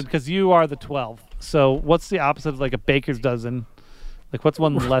full those. dozen, because you are the 12th. So what's the opposite of like a baker's dozen? Like what's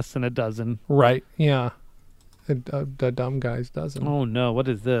one less than a dozen? Right, yeah. The dumb guys doesn't. Oh no, what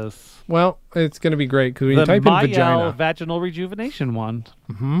is this? Well, it's going to be great because when you The type in Mayel vagina... vaginal rejuvenation wand.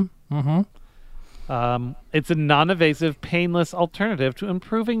 It's a non-invasive, painless alternative to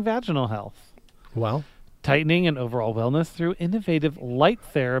improving vaginal health, Well, tightening and overall wellness through innovative light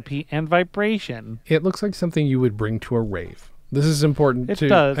therapy and vibration. it looks like something you would bring to a rave. This is important It to...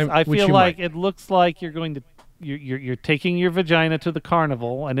 does. which feel you like might. it looks like you're going to you're taking your vagina to the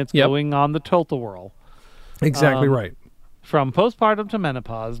carnival and it's Yep. going on the tilt-a-whirl. Exactly right. From postpartum to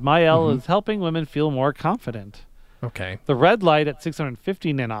menopause, Mayel is helping women feel more confident. Okay. The red light at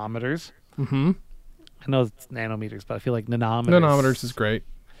 650 nanometers. I know it's nanometers, but I feel like nanometers. Nanometers is great.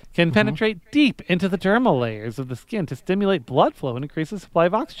 Can penetrate deep into the dermal layers of the skin to stimulate blood flow and increase the supply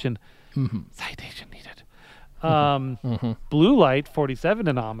of oxygen. Citation needed. Blue light, 47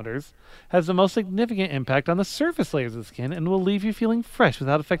 nanometers, has the most significant impact on the surface layers of the skin and will leave you feeling fresh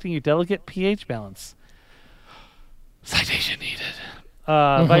without affecting your delicate pH balance. Citation needed.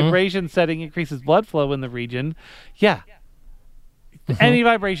 Vibration setting increases blood flow in the region. Yeah. Any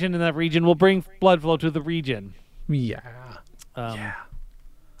vibration in that region will bring blood flow to the region. Yeah.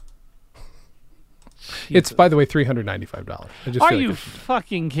 It's, by the way, $395. I just Are feel like you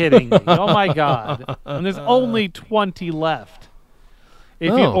fucking kidding me? Oh my god! And there's only 20 left.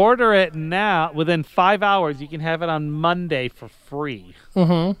 If you Oh. order it now, within 5 hours, you can have it on Monday for free.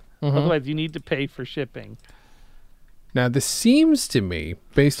 Otherwise, you need to pay for shipping. Now, this seems to me,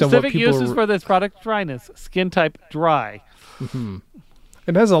 based on what Specific people... uses for this product: dryness, skin type dry.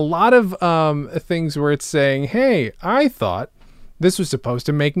 It has a lot of things where it's saying, hey, I thought this was supposed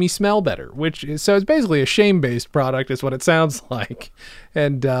to make me smell better, so it's basically a shame-based product is what it sounds like.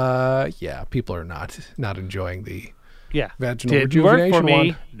 And yeah, people are not enjoying the Yeah, vaginal didn't work rejuvenation for me.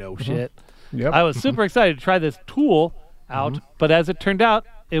 one. No shit. Yep. I was super excited to try this tool out, but as it turned out,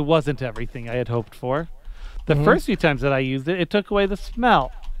 it wasn't everything I had hoped for. The first few times that I used it, it took away the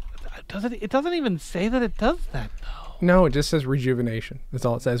smell. It doesn't even say that it does that though. No, it just says rejuvenation. That's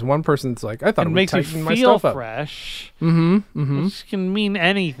all it says. One person's like, I thought It it would makes me tighten my feel stuff up. fresh, Mm-hmm. which can mean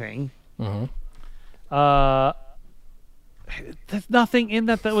anything. There's nothing in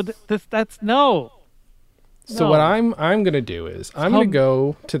that would. That's no. So No. what I'm gonna do is I'm gonna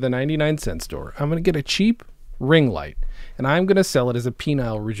go to the 99-cent store. I'm gonna get a cheap ring light, and I'm gonna sell it as a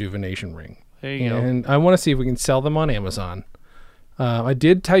penile rejuvenation ring. There you go. And I want to see if we can sell them on Amazon. I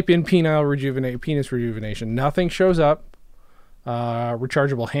did type in penis rejuvenation. Nothing shows up.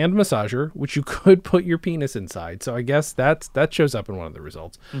 Rechargeable hand massager, which you could put your penis inside. So I guess that shows up in one of the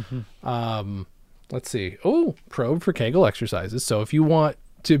results. Let's see. Oh, probe for Kegel exercises. So if you want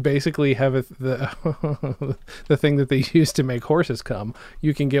to basically have the the thing that they use to make horses come,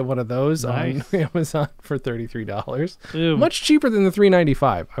 you can get one of those Nice. on Amazon for $33. Ew. Much cheaper than the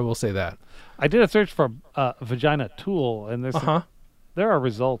 $395. I will say that. I did a search for vagina tool, and there are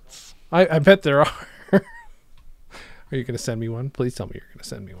results. I bet there are. Are you going to send me one? Please tell me you're going to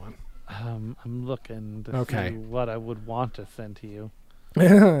send me one. I'm looking to Okay. see what I would want to send to you.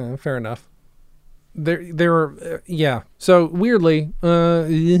 Fair enough. There are, yeah. So weirdly,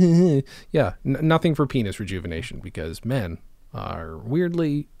 yeah, nothing for penis rejuvenation because men are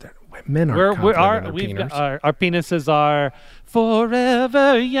weirdly, men are Our penises are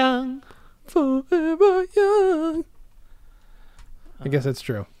forever young. forever young. I guess that's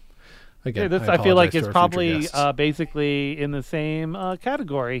true. Again, I feel like apologize to it's our probably future guests. basically in the same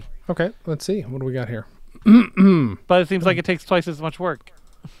category, Okay, let's see. What do we got here? but it seems like it takes twice as much work.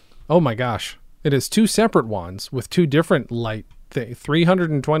 Oh my gosh. It is two separate ones with two different light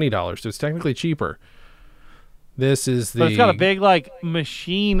 $320. So it's technically cheaper. This is the... But it's got a big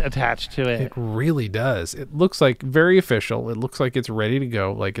machine attached to it. It really does. It looks like very official. It looks like it's ready to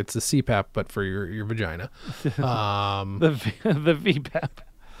go. Like it's a CPAP, but for your vagina. The VPAP.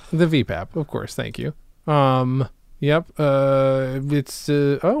 The VPAP, of course. Thank you. Yep. It's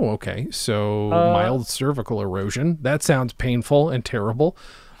okay. So mild cervical erosion. That sounds painful and terrible.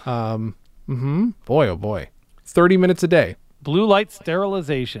 Boy, oh boy. 30 minutes a day. Blue light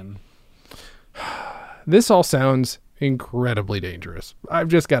sterilization. This all sounds incredibly dangerous. I've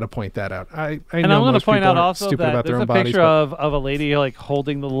just got to point that out. I And know I'm going to most point people out aren't also stupid that about their there's own a bodies, picture but of a lady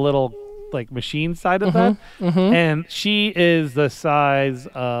holding the little machine side of that, and she is the size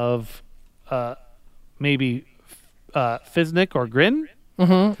of maybe Fiznik or Grin,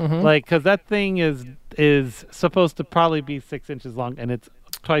 because that thing is supposed to probably be 6 inches long, and it's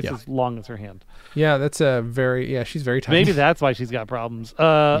twice as long as her hand. yeah, that's she's very tiny. Maybe that's why she's got problems.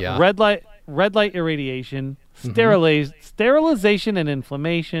 Yeah. Red light irradiation, sterilization and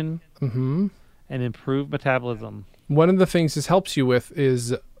inflammation, and improved metabolism. One of the things this helps you with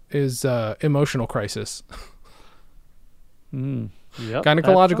is emotional crisis. Yep,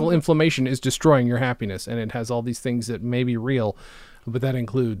 Gynecological inflammation is destroying your happiness, and it has all these things that may be real, but that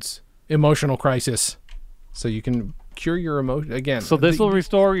includes emotional crisis. So you can cure your emotion again. So this will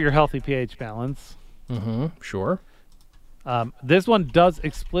restore your healthy pH balance. Sure. This one does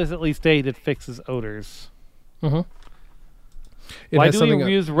explicitly state it fixes odors. It Why has do something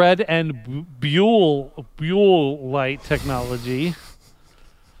we use red and Buell light technology?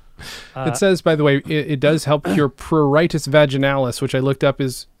 It says, by the way, it does help cure pruritus vaginalis, which I looked up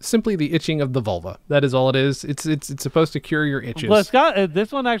is simply the itching of the vulva. That is all it is. It's supposed to cure your itches. Well, it's got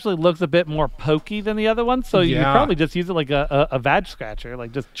this one actually looks a bit more pokey than the other one, so you could Yeah. probably just use it like a vag scratcher,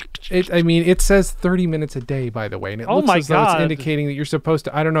 like just. It says 30 minutes a day, by the way, and it Oh looks my as though it's God. indicating that you're supposed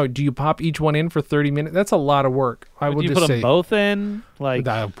to. I don't know. Do you pop each one in for 30 minutes? That's a lot of work. I Would will you just put say. them both in? Like,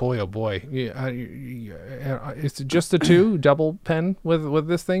 Oh boy. Yeah, it's just the two double pen with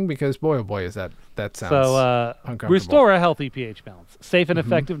this thing because boy, oh boy, is that sounds so uncomfortable. restore a healthy pH balance, safe and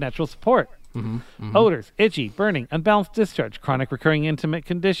effective natural support. Odors, itchy, burning, unbalanced discharge, chronic recurring intimate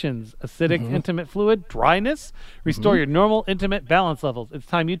conditions, acidic intimate fluid, dryness. Restore your normal intimate balance levels. It's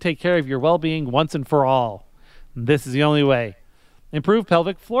time you take care of your well-being once and for all. This is the only way. Improve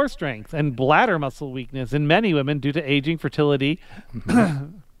pelvic floor strength and bladder muscle weakness in many women due to aging, fertility.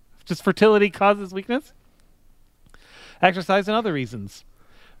 Just fertility causes weakness. Exercise and other reasons.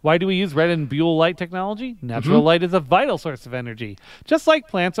 Why do we use red and Buell light technology? Natural light is a vital source of energy. Just like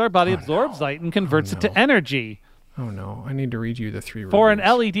plants, our body absorbs light and converts it to energy. Oh no, I need to read you the 3 reviews. For an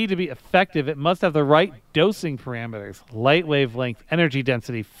LED to be effective, it must have the right dosing parameters: light wavelength, energy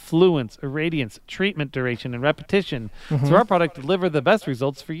density, fluence, irradiance, treatment duration, and repetition. So our product deliver the best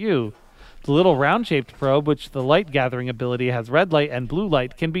results for you. The little round-shaped probe, which the light gathering ability has red light and blue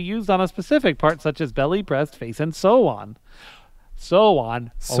light, can be used on a specific part such as belly, breast, face, and so on.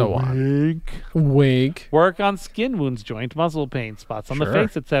 Wink. Work on skin wounds, joint muscle pain, spots on the Sure.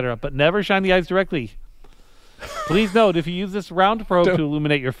 face, etc., but never shine the eyes directly. Please note, if you use this round probe to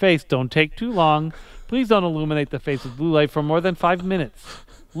illuminate your face, don't take too long. Please don't illuminate the face with blue light for more than 5 minutes.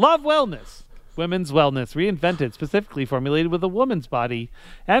 Love Wellness. Women's wellness, reinvented, specifically formulated with a woman's body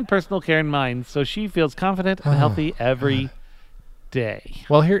and personal care in mind, so she feels confident and healthy every day.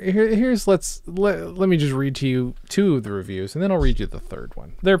 Well, here's let me just read to you 2 of the reviews, and then I'll read you the 3rd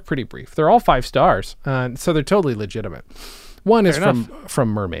one. They're pretty brief. They're all 5 stars, so they're totally legitimate. One is from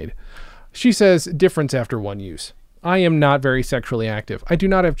Mermaid. She says, difference after 1 use. I am not very sexually active. I do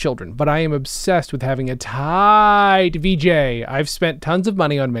not have children, but I am obsessed with having a tight VJ. I've spent tons of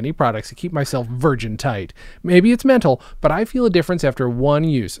money on many products to keep myself virgin tight. Maybe it's mental, but I feel a difference after 1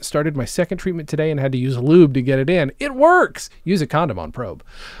 use. Started my 2nd treatment today and had to use lube to get it in. It works! Use a condom on probe.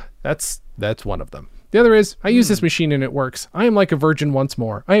 That's one of them. The other is, I use this machine and it works. I am like a virgin once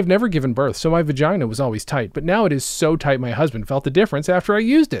more. I have never given birth, so my vagina was always tight, but now it is so tight my husband felt the difference after I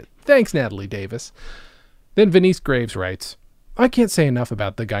used it. Thanks, Natalie Davis. Then Venice Graves writes, I can't say enough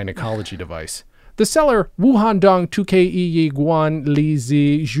about the gynecology device. The seller Wuhan Dong 2K Yi Guan Li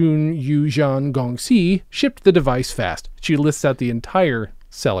Zi Jun Yu Zhan Gong Si shipped the device fast. She lists out the entire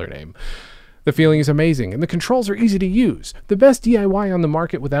seller name. The feeling is amazing, and the controls are easy to use. The best DIY on the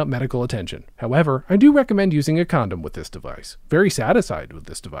market without medical attention. However, I do recommend using a condom with this device. Very satisfied with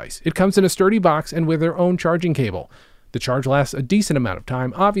this device. It comes in a sturdy box and with their own charging cable. The charge lasts a decent amount of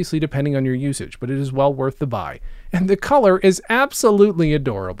time, obviously depending on your usage, but it is well worth the buy. And the color is absolutely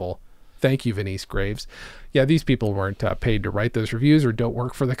adorable. Thank you, Venice Graves. Yeah, these people weren't paid to write those reviews or don't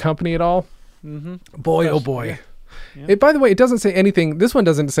work for the company at all. Boy, oh boy. Yeah. By the way, it doesn't say anything. This one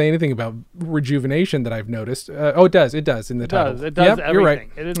doesn't say anything about rejuvenation that I've noticed. It does. It does in the title. It does everything. You're right.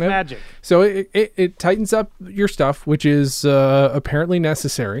 It is magic. So it tightens up your stuff, which is apparently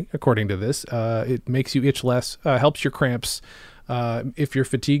necessary, according to this. It makes you itch less, helps your cramps. If you're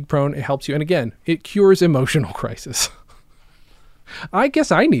fatigue prone, it helps you. And again, it cures emotional crisis. I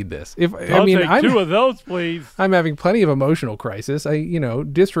guess I need this. I'll take 2 of those, please. I'm having plenty of emotional crisis. I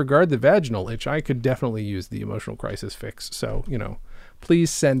disregard the vaginal itch. I could definitely use the emotional crisis fix. So, please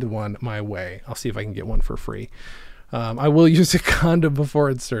send one my way. I'll see if I can get one for free. I will use a condom before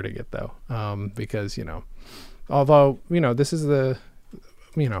inserting it, though, because, although, this is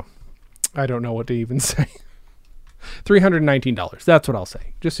I don't know what to even say. $319. That's what I'll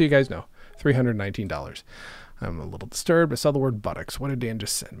say. Just so you guys know, $319. I'm a little disturbed. I saw the word buttocks. What did Dan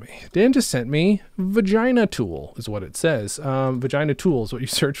just send me? Dan just sent me vagina tool is what it says. Vagina tool is what you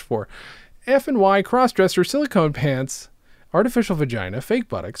search for. F&Y cross-dresser silicone pants, artificial vagina, fake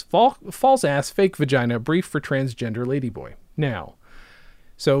buttocks, false ass, fake vagina, brief for transgender ladyboy. Now,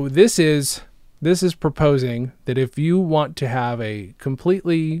 so this is proposing that if you want to have a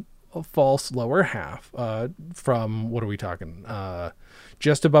completely false lower half from, what are we talking,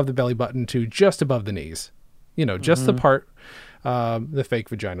 just above the belly button to just above the knees, just the part, the fake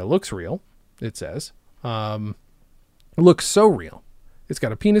vagina looks real, it says. Looks so real. It's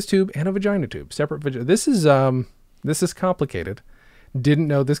got a penis tube and a vagina tube, separate vagina. This is complicated. Didn't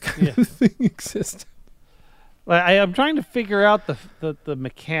know this kind of thing existed. I'm trying to figure out the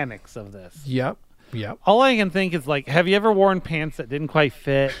mechanics of this. Yep. All I can think is, have you ever worn pants that didn't quite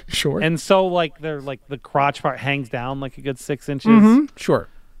fit? Sure. And so, they're the crotch part hangs down like a good 6 inches? Mm-hmm. Sure.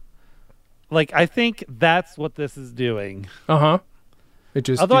 I think that's what this is doing. Uh-huh.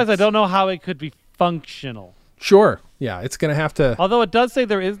 Otherwise, I don't know how it could be functional. Sure. Yeah, it's going to have to... Although it does say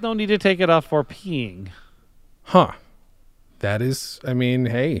there is no need to take it off for peeing. Huh. That is,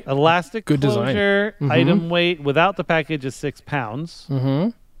 hey. Elastic good closure, design. item weight without the package is 6 pounds. Mm-hmm.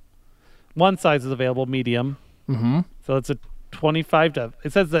 One size is available, medium. Mm-hmm. So it's a 25 to...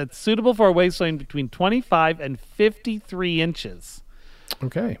 It says that it's suitable for a waistline between 25 and 53 inches.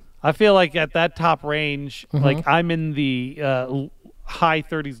 Okay. I feel like at that top range, like I'm in the high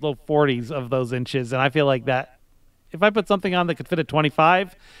 30s, low 40s of those inches, and I feel like that if I put something on that could fit at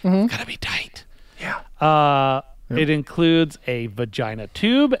 25, it's gotta be tight. Yeah. It includes a vagina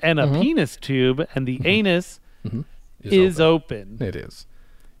tube and a penis tube, and the anus is open. It is.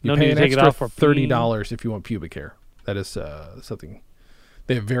 No You need pay to an take it extra off for $30 if you want pubic hair. That is something.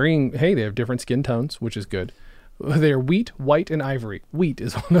 They have varying. Hey, they have different skin tones, which is good. They are wheat, white, and ivory. Wheat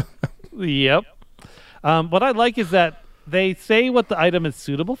is one of them. Yep. What I like is that they say what the item is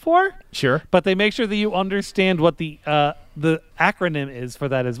suitable for, Sure. but they make sure that you understand what the acronym is for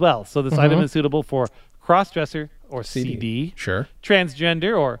that as well. So this item is suitable for crossdresser or CD, Sure.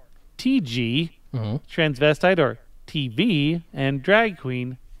 transgender or TG, transvestite or TV, and drag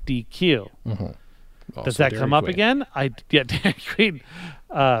queen DQ. Does Also that Dairy come up Queen. again? Dairy Queen.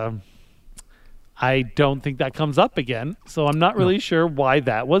 I don't think that comes up again, so I'm not really sure why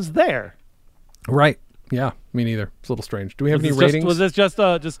that was there. Right. Yeah. Me neither. It's a little strange. Do we have any Was this ratings? was this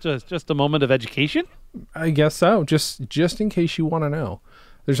just a moment of education? I guess so. Just in case you want to know.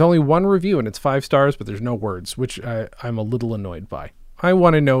 There's only one review and it's 5 stars, but there's no words, which I'm a little annoyed by. I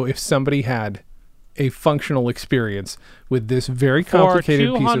want to know if somebody had a functional experience with this very complicated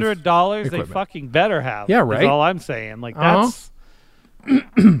For $200, they equipment. fucking better have. Yeah, is right? all I'm saying. Like Uh-huh. that's.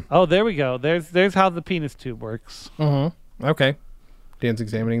 Oh, there we go. There's how the penis tube works, Okay. Dan's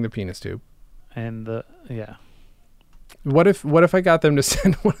examining the penis tube. and yeah. What if I got them to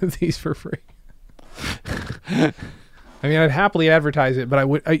send one of these for free? I mean, I'd happily advertise it,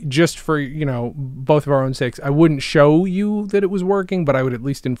 but just for, both of our own sakes, I wouldn't show you that it was working, but I would at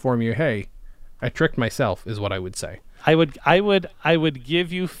least inform you, hey, I tricked myself, is what I would say. I would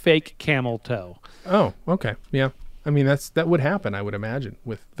give you fake camel toe. Oh, okay. Yeah. I mean, that would happen, I would imagine,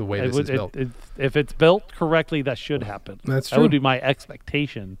 with the way this is built. If it's built correctly, that should happen. That's That would true. be my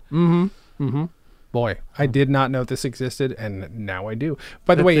expectation. Boy, I did not know this existed, and now I do.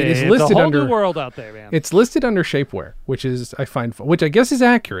 By the way, it is It's listed a whole under new world out there, man. It's listed under shapewear, which I guess is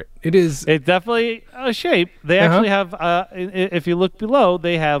accurate. It is. It's definitely a shape. They actually have, if you look below,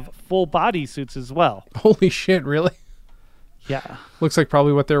 they have full body suits as well. Holy shit! Really? Yeah. Looks like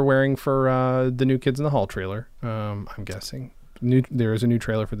probably what they're wearing for the New Kids in the Hall trailer. I'm guessing. There is a new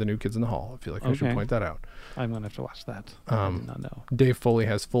trailer for the New Kids in the Hall. I feel like I should Okay. point that out. I'm going to have to watch that. I did not know. Dave Foley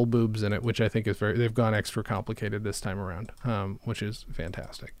has full boobs in it, which I think is they've gone extra complicated this time around, which is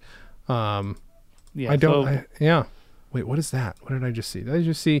fantastic. Yeah, Yeah. Wait, what is that? What did I just see? Did I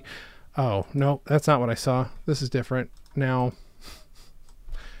just see? Oh, no, that's not what I saw. This is different. Now,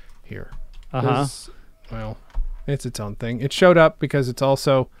 here. Well, it's its own thing. It showed up because it's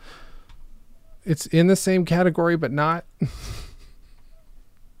in the same category, but not.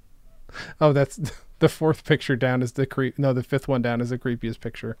 Oh, that's the fourth picture down is the fifth one down is the creepiest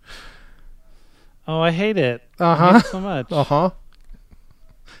picture. Oh, I hate it. Uh-huh. I hate it so much.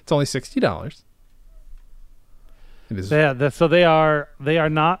 It's only $60. It is. Yeah, so they are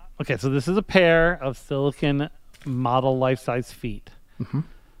not okay. So this is a pair of silicon model life-size feet.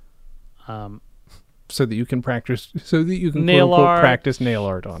 So that you can practice. So that you can Nail quote, unquote, art. practice nail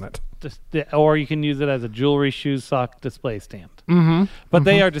art on it. Or you can use it as a jewelry, shoe, sock display stand. But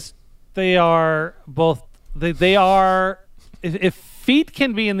they are just. They are both. They are. If feet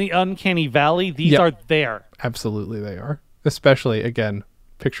can be in the uncanny valley, these Yep. are there. Absolutely, they are. Especially again,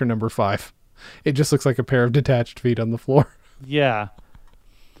 picture number 5. It just looks like a pair of detached feet on the floor. Yeah.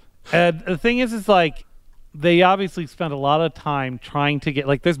 And the thing is like they obviously spent a lot of time trying to get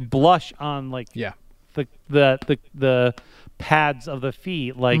like there's blush on like Yeah. the pads of the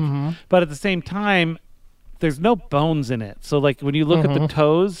feet like but at the same time there's no bones in it. So like when you look at the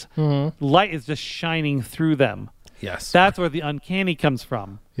toes, light is just shining through them. Yes. That's where the uncanny comes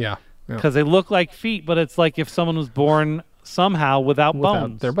from. Yeah. Because they look like feet, but it's like if someone was born somehow without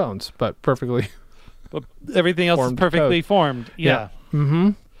bones. Their bones, but perfectly. But everything else is formed perfectly toes. formed. Yeah.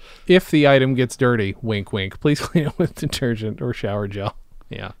 If the item gets dirty, wink, wink, please clean it with detergent or shower gel.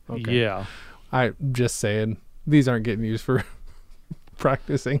 Yeah. Okay. Yeah. I'm just saying, these aren't getting used for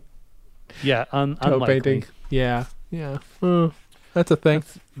practicing Yeah. toe Unlikely. painting. Yeah. Yeah. That's a thing.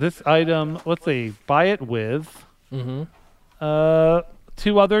 This item, let's see, buy it with 2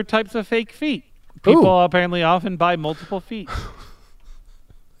 other types of fake feet. People Ooh. apparently often buy multiple feet.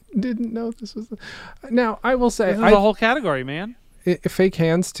 Didn't know this was. Now I will say, This is a whole category, man. fake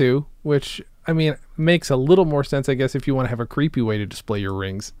hands too, which I mean makes a little more sense, I guess, if you want to have a creepy way to display your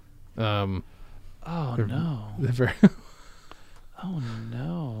rings. Oh no! They're very Oh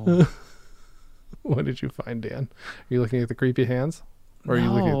no! What did you find, Dan? Are you looking at the creepy hands? Or are you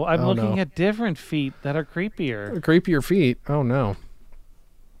looking No, at, I'm looking at different feet that are creepier. creepier feet. Oh no.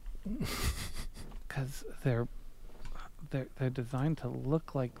 because they're designed to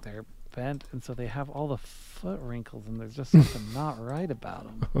look like they're bent, and so they have all the foot wrinkles, and there's just something not right about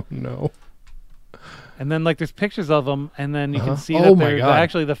them. Oh no. And then like there's pictures of them, and then you can see Oh that my they're God.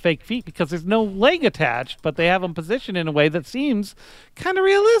 actually the fake feet because there's no leg attached, but they have them positioned in a way that seems kind of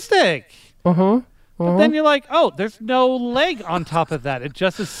realistic. But then you're like, oh, there's no leg on top of that. It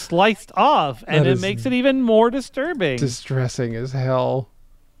just is sliced off, and That it is makes it even more disturbing. Distressing as hell.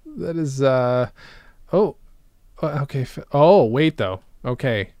 That is okay. Oh, wait though.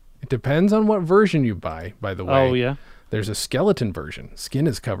 Okay. It depends on what version you buy, by the way. Oh, yeah. There's a skeleton version. Skin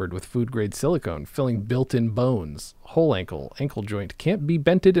is covered with food-grade silicone, filling built-in bones. Whole ankle joint can't be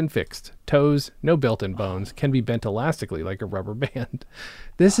bented and fixed. Toes, no built-in bones, can be bent elastically like a rubber band.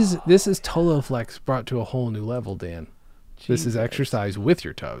 This is Toloflex brought to a whole new level, Dan. This is Jesus. exercise with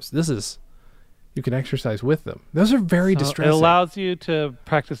your toes. You can exercise with them. Those are very So distressing. it allows you to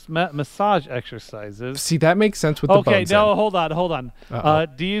practice massage exercises. See, that makes sense with the Okay, bones. no, then. hold on. Uh-oh.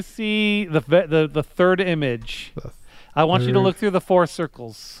 Do you see the third image? I want you to third- look through the 4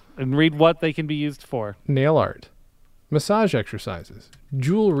 circles and read what they can be used for. Nail art, massage exercises,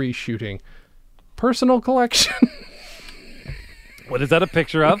 jewelry shooting, personal collection. What is that a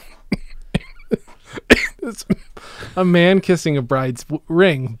picture of? It's a man kissing a bride's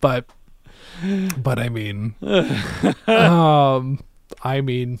ring, but I mean,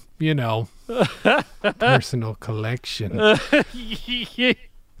 personal collection.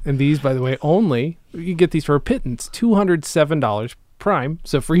 And these, by the way, only you get these for a pittance, $207 Prime,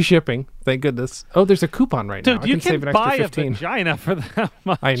 so free shipping. Thank goodness. Oh, there's a coupon right now. Dude, I you can save can an buy extra a 15. vagina for that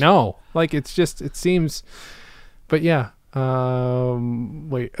much. I know. Like it seems, but yeah.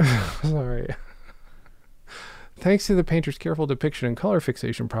 Wait, sorry. Thanks to the painter's careful depiction and color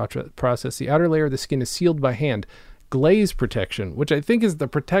fixation process, the outer layer of the skin is sealed by hand. Glaze protection, which I think is the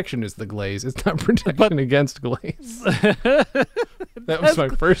protection is the glaze. It's not protection against glaze. That was my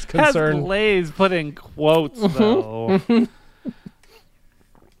first concern. Has glaze put in quotes, though.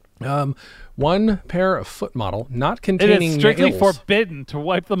 1 pair of foot model, not It containing is strictly nails. forbidden to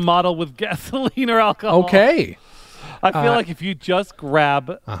wipe the model with gasoline or alcohol. Okay. I feel like if you just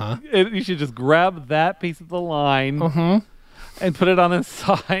grab, Uh-huh. you should just grab that piece of the line and put it on the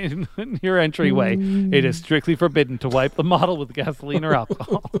sign in your entryway. It is strictly forbidden to wipe the model with gasoline or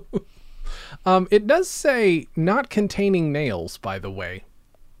alcohol. It does say not containing nails, by the way.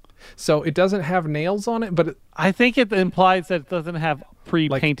 So it doesn't have nails on it, but I think it implies that it doesn't have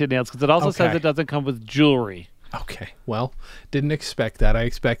pre-painted nails because it also says Okay. it doesn't come with jewelry. okay. Well, didn't expect that. I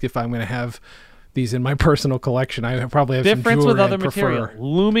expect if I'm going to have these in my personal collection, I probably have Difference some with jewelry other I material. prefer.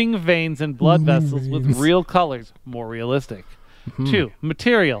 Looming veins and blood vessels with real colors. More realistic. 2,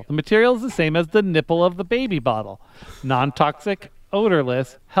 material. The material is the same as the nipple of the baby bottle. Non-toxic,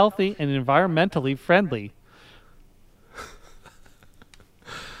 odorless, healthy, and environmentally friendly.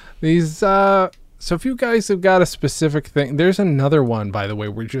 These, so if you guys have got a specific thing, there's another one, by the way,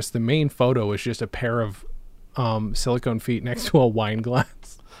 where just the main photo is just a pair of silicone feet next to a wine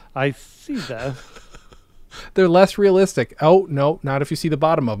glass. I see that. They're less realistic. Oh, no, not if you see the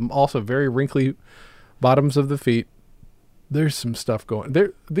bottom of them. Also, very wrinkly bottoms of the feet. There's some stuff going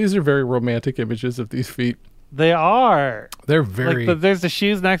there. These are very romantic images of these feet. They are. They're very. Like there's the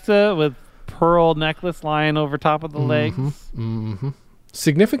shoes next to it with pearl necklace lying over top of the legs.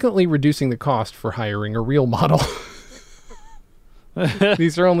 Significantly reducing the cost for hiring a real model.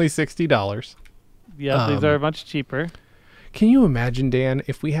 These are only $60. Yeah, these are much cheaper. Can you imagine, Dan,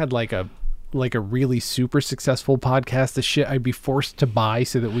 if we had like a really super successful podcast, the shit I'd be forced to buy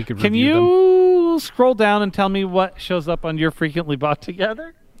so that we could Can review them? you scroll down and tell me what shows up on your frequently bought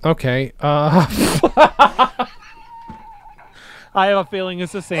together? Okay. I have a feeling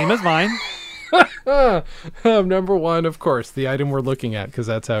it's the same as mine. Number 1, of course, the item we're looking at, because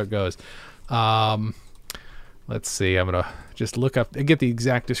that's how it goes. Let's see. I'm going to just look up and get the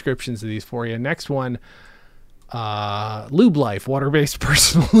exact descriptions of these for you. Next one, Lube Life, water-based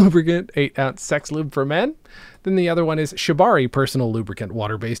personal lubricant, 8-ounce sex lube for men. Then the other one is Shibari personal lubricant,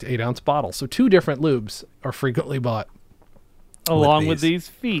 water-based 8-ounce bottle. So 2 different lubes are frequently bought. Along with these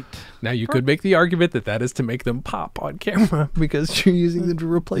feet. Now, you could make the argument that is to make them pop on camera because you're using them to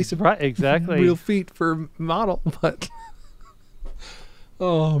replace a Right, exactly. real feet for model. But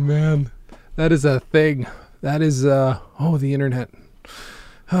oh man, that is a thing. That is the internet.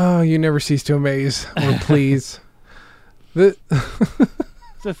 Oh, you never cease to amaze or please.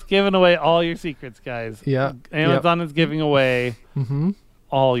 Just giving away all your secrets, guys. Yeah, Amazon is giving away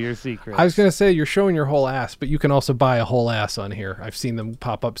all your secrets. I was gonna say you're showing your whole ass, but you can also buy a whole ass on here. I've seen them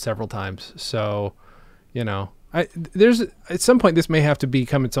pop up several times. So, There's at some point this may have to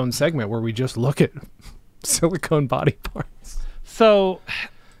become its own segment where we just look at silicone body parts. So,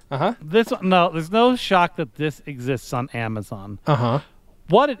 Uh-huh. there's no shock that this exists on Amazon. Uh-huh.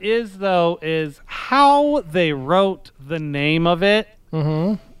 What it is, though, is how they wrote the name of it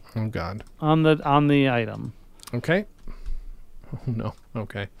Oh God. on the item. Okay. Oh no.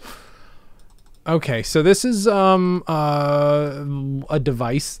 Okay. Okay, so this is a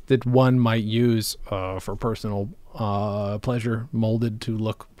device that one might use for personal pleasure, molded to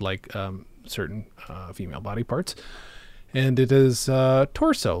look like certain female body parts. And it is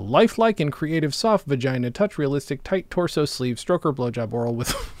torso, lifelike and creative, soft vagina, touch realistic, tight torso, sleeve, stroker, blowjob, oral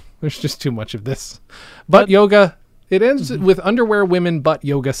with... There's just too much of this. Butt yoga. It ends with underwear, women, butt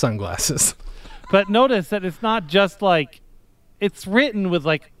yoga, sunglasses. But notice that it's not just like... It's written with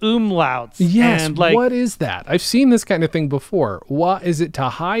like umlauts. Yes, and like, what is that? I've seen this kind of thing before. What is it to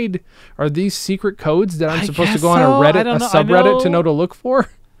hide? Are these secret codes that I'm I supposed to guess go on a so. I Reddit, don't a know. I subreddit to know- know to look for?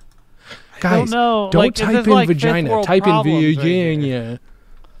 Guys, know. don't Like, is type this in like first vagina. world Type in problems right vagina.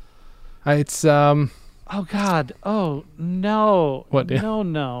 It's oh God. Oh no. What?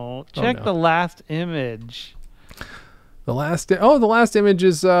 No. Check no. the last image. the last. The last image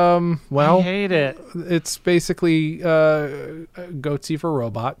is I well, hate it. it's basically Goatsy for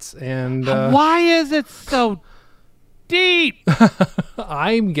robots, and Why is it so deep?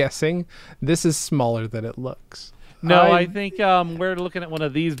 I'm guessing this is smaller than it looks. No, I think we're looking at one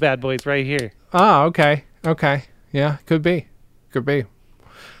of these bad boys right here. Ah, okay. Yeah, could be.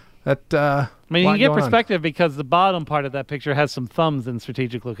 That I mean, you lot can get going on. perspective because the bottom part of that picture has some thumbs in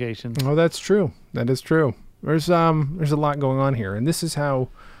strategic locations. Oh, that's true. That is true. There's a lot going on here, and this is how.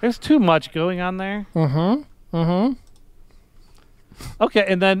 There's too much going on there. Mm-hmm. Okay,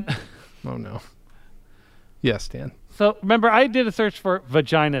 and then Oh no. Yes, Dan. so remember I did a search for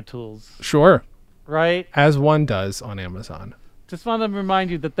vagina tools, Sure. right? As one does on Amazon. Just want to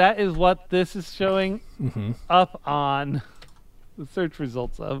remind you that is what this is showing up on the search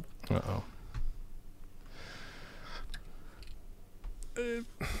results of. Uh-oh.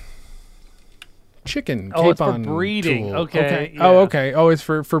 Chicken Oh, it's for capon breeding. tool. Okay, Oh, yeah. okay. Oh, it's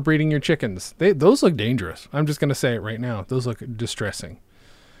for breeding your chickens. Those look dangerous. I'm just gonna say it right now. Those look distressing.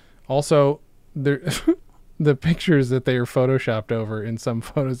 Also, the pictures that they are photoshopped over in some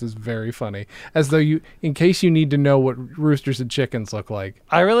photos is very funny. As though in case you need to know what roosters and chickens look like.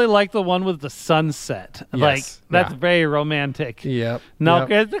 I really like the one with the sunset. Like Yes, that's yeah. very romantic. Yep. No, yep.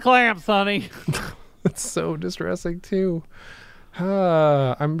 get the clamps, honey. It's so distressing too.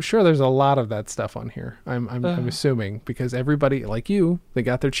 I'm sure there's a lot of that stuff on here. I'm assuming because everybody like you, they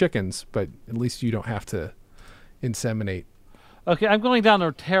got their chickens, but at least you don't have to inseminate. Okay, I'm going down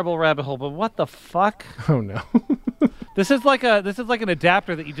a terrible rabbit hole, but what the fuck? Oh no. This is like an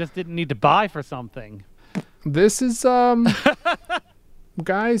adapter that you just didn't need to buy for something. This is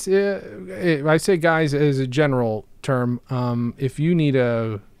guys. I say guys as a general term. If you need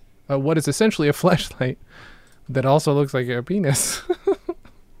a what is essentially a fleshlight that also looks like a penis.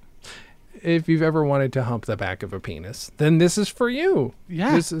 If you've ever wanted to hump the back of a penis, then this is for you.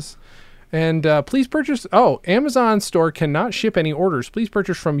 Yeah. This is. And please purchase. Oh, Amazon store cannot ship any orders. Please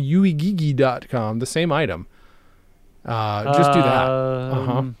purchase from uigigi.com the same item. Just do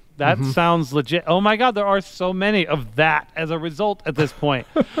that. That sounds legit. Oh my God, there are so many of that as a result at this point.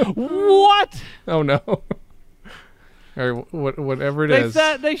 What? Oh no. Or whatever it They is.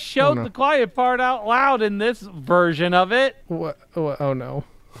 said they showed no. the quiet part out loud in this version of it. What? Oh no.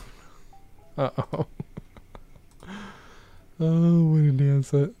 Uh-oh. Oh, what a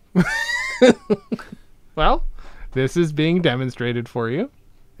dance it. Well, this is being demonstrated for you.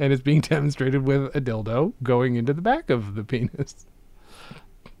 And it's being demonstrated with a dildo going into the back of the penis.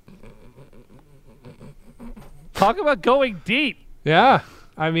 Talk about going deep. Yeah.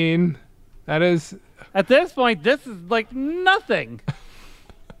 I mean, that is... At this point, this is like nothing.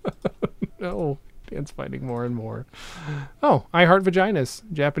 No. Dan's finding more and more. Oh, I Heart Vaginas.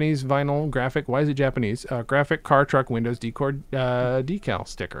 Japanese vinyl graphic. Why is it Japanese? Graphic car, truck, windows, decal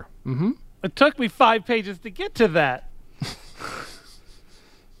sticker. Mm-hmm. It took me 5 pages to get to that.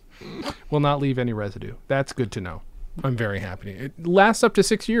 Will not leave any residue. That's good to know. I'm very happy. It lasts up to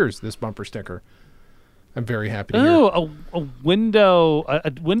 6 years, this bumper sticker. I'm very happy to hear. Ooh, a window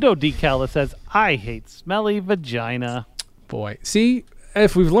decal that says, "I hate smelly vagina." Boy. See,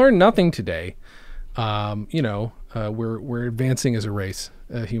 if we've learned nothing today, we're advancing as a race,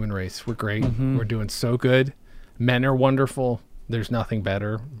 a human race. We're great. We're doing so good. Men are wonderful. There's nothing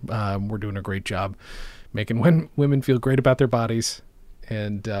better. We're doing a great job making women feel great about their bodies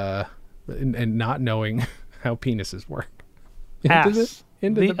and not knowing how penises work. Ass,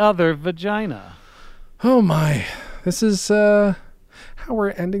 the other vagina. Oh my, this is how we're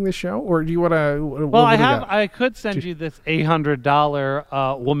ending the show, or do you want to? Well, I could send you this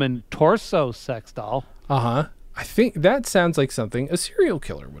 $800 woman torso sex doll. I think that sounds like something a serial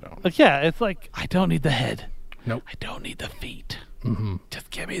killer would own. Yeah, it's like, I don't need the head. Nope. I don't need the feet. Mm-hmm.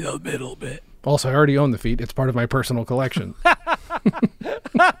 Just give me the middle bit. Also, I already own the feet. It's part of my personal collection.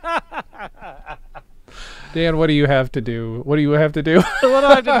 Dan, what do you have to do? What do you have to do? What do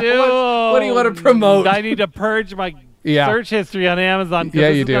I have to do? What do you want to promote? I need to purge my search history on Amazon. Yeah,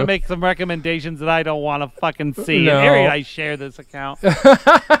 this you is gonna do. make some recommendations that I don't want to fucking see. No. And Harry and I share this account.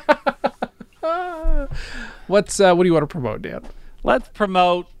 What do you want to promote, Dan? Let's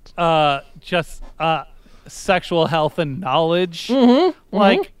promote just sexual health and knowledge.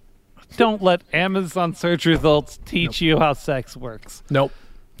 Like, don't let Amazon search results teach you how sex works. Nope.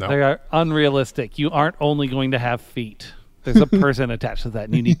 No. They are unrealistic. You aren't only going to have feet. There's a person attached to that,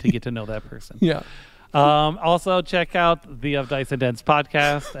 and you need to get to know that person. Yeah. Also, check out the Of Dice and Dents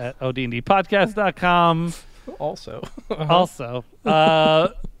podcast at odndpodcast.com. Also. Also,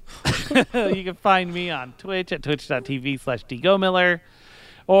 you can find me on Twitch at twitch.tv/dgomiller,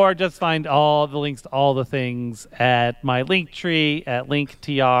 or just find all the links to all the things at my link tree at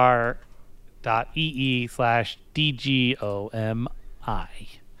linktr.ee/dgomi.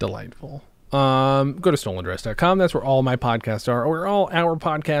 Delightful. Go to stolendress.com. That's where all my podcasts are, or where all our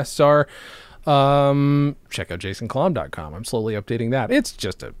podcasts are. Check out jasonclom.com. I'm slowly updating that. It's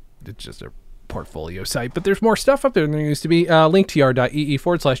just a portfolio site, but there's more stuff up there than there used to be.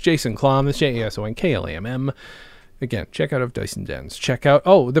 linktr.ee/jasonclom. That's JASONKLAMM. Again, check out Of Dice and Dens. Check out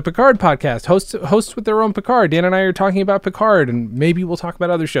the Picard podcast. Hosts with their own Picard. Dan and I are talking about Picard, and maybe we'll talk about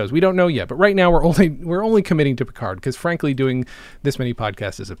other shows. We don't know yet, but right now we're only committing to Picard because, frankly, doing this many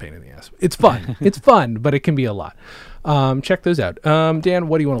podcasts is a pain in the ass. It's fun. It's fun, but it can be a lot. Check those out. Dan,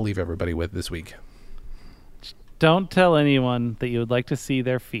 what do you want to leave everybody with this week? Don't tell anyone that you would like to see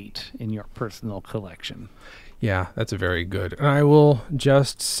their feet in your personal collection. Yeah, that's a very good. And I will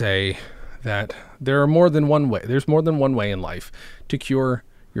just say that there's more than one way in life to cure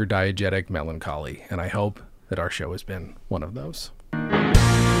your diegetic melancholy, and I hope that our show has been one of those.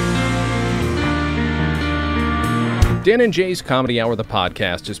 Dan and Jay's Comedy Hour, the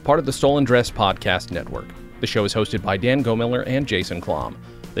podcast, is part of the Stolen Dress Podcast Network. The show is hosted by Dan Gomiller and Jason Klom.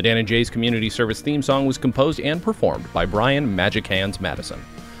 The Dan and Jay's Community Service theme song was composed and performed by Brian Magic Hands Madison.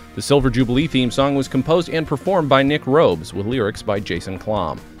 The Silver Jubilee theme song was composed and performed by Nick Robes, with lyrics by Jason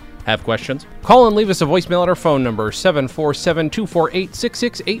Klom. Have questions? Call and leave us a voicemail at our phone number,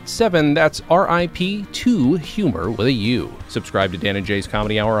 747-248-6687. That's RIP2 Humor with a U. Subscribe to Dan and Jay's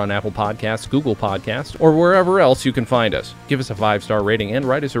Comedy Hour on Apple Podcasts, Google Podcasts, or wherever else you can find us. Give us a 5-star rating and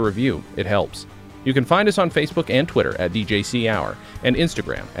write us a review. It helps. You can find us on Facebook and Twitter at DJC Hour and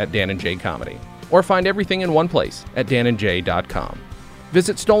Instagram at Dan and Jay Comedy. Or find everything in one place at danandjay.com.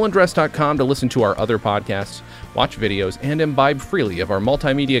 Visit stolendress.com to listen to our other podcasts, watch videos, and imbibe freely of our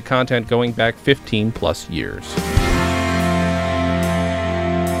multimedia content going back 15 plus years.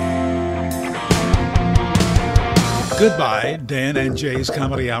 Goodbye, Dan and Jay's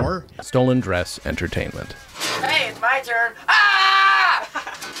Comedy Hour. Stolen Dress Entertainment. Hey, it's my turn. Ah!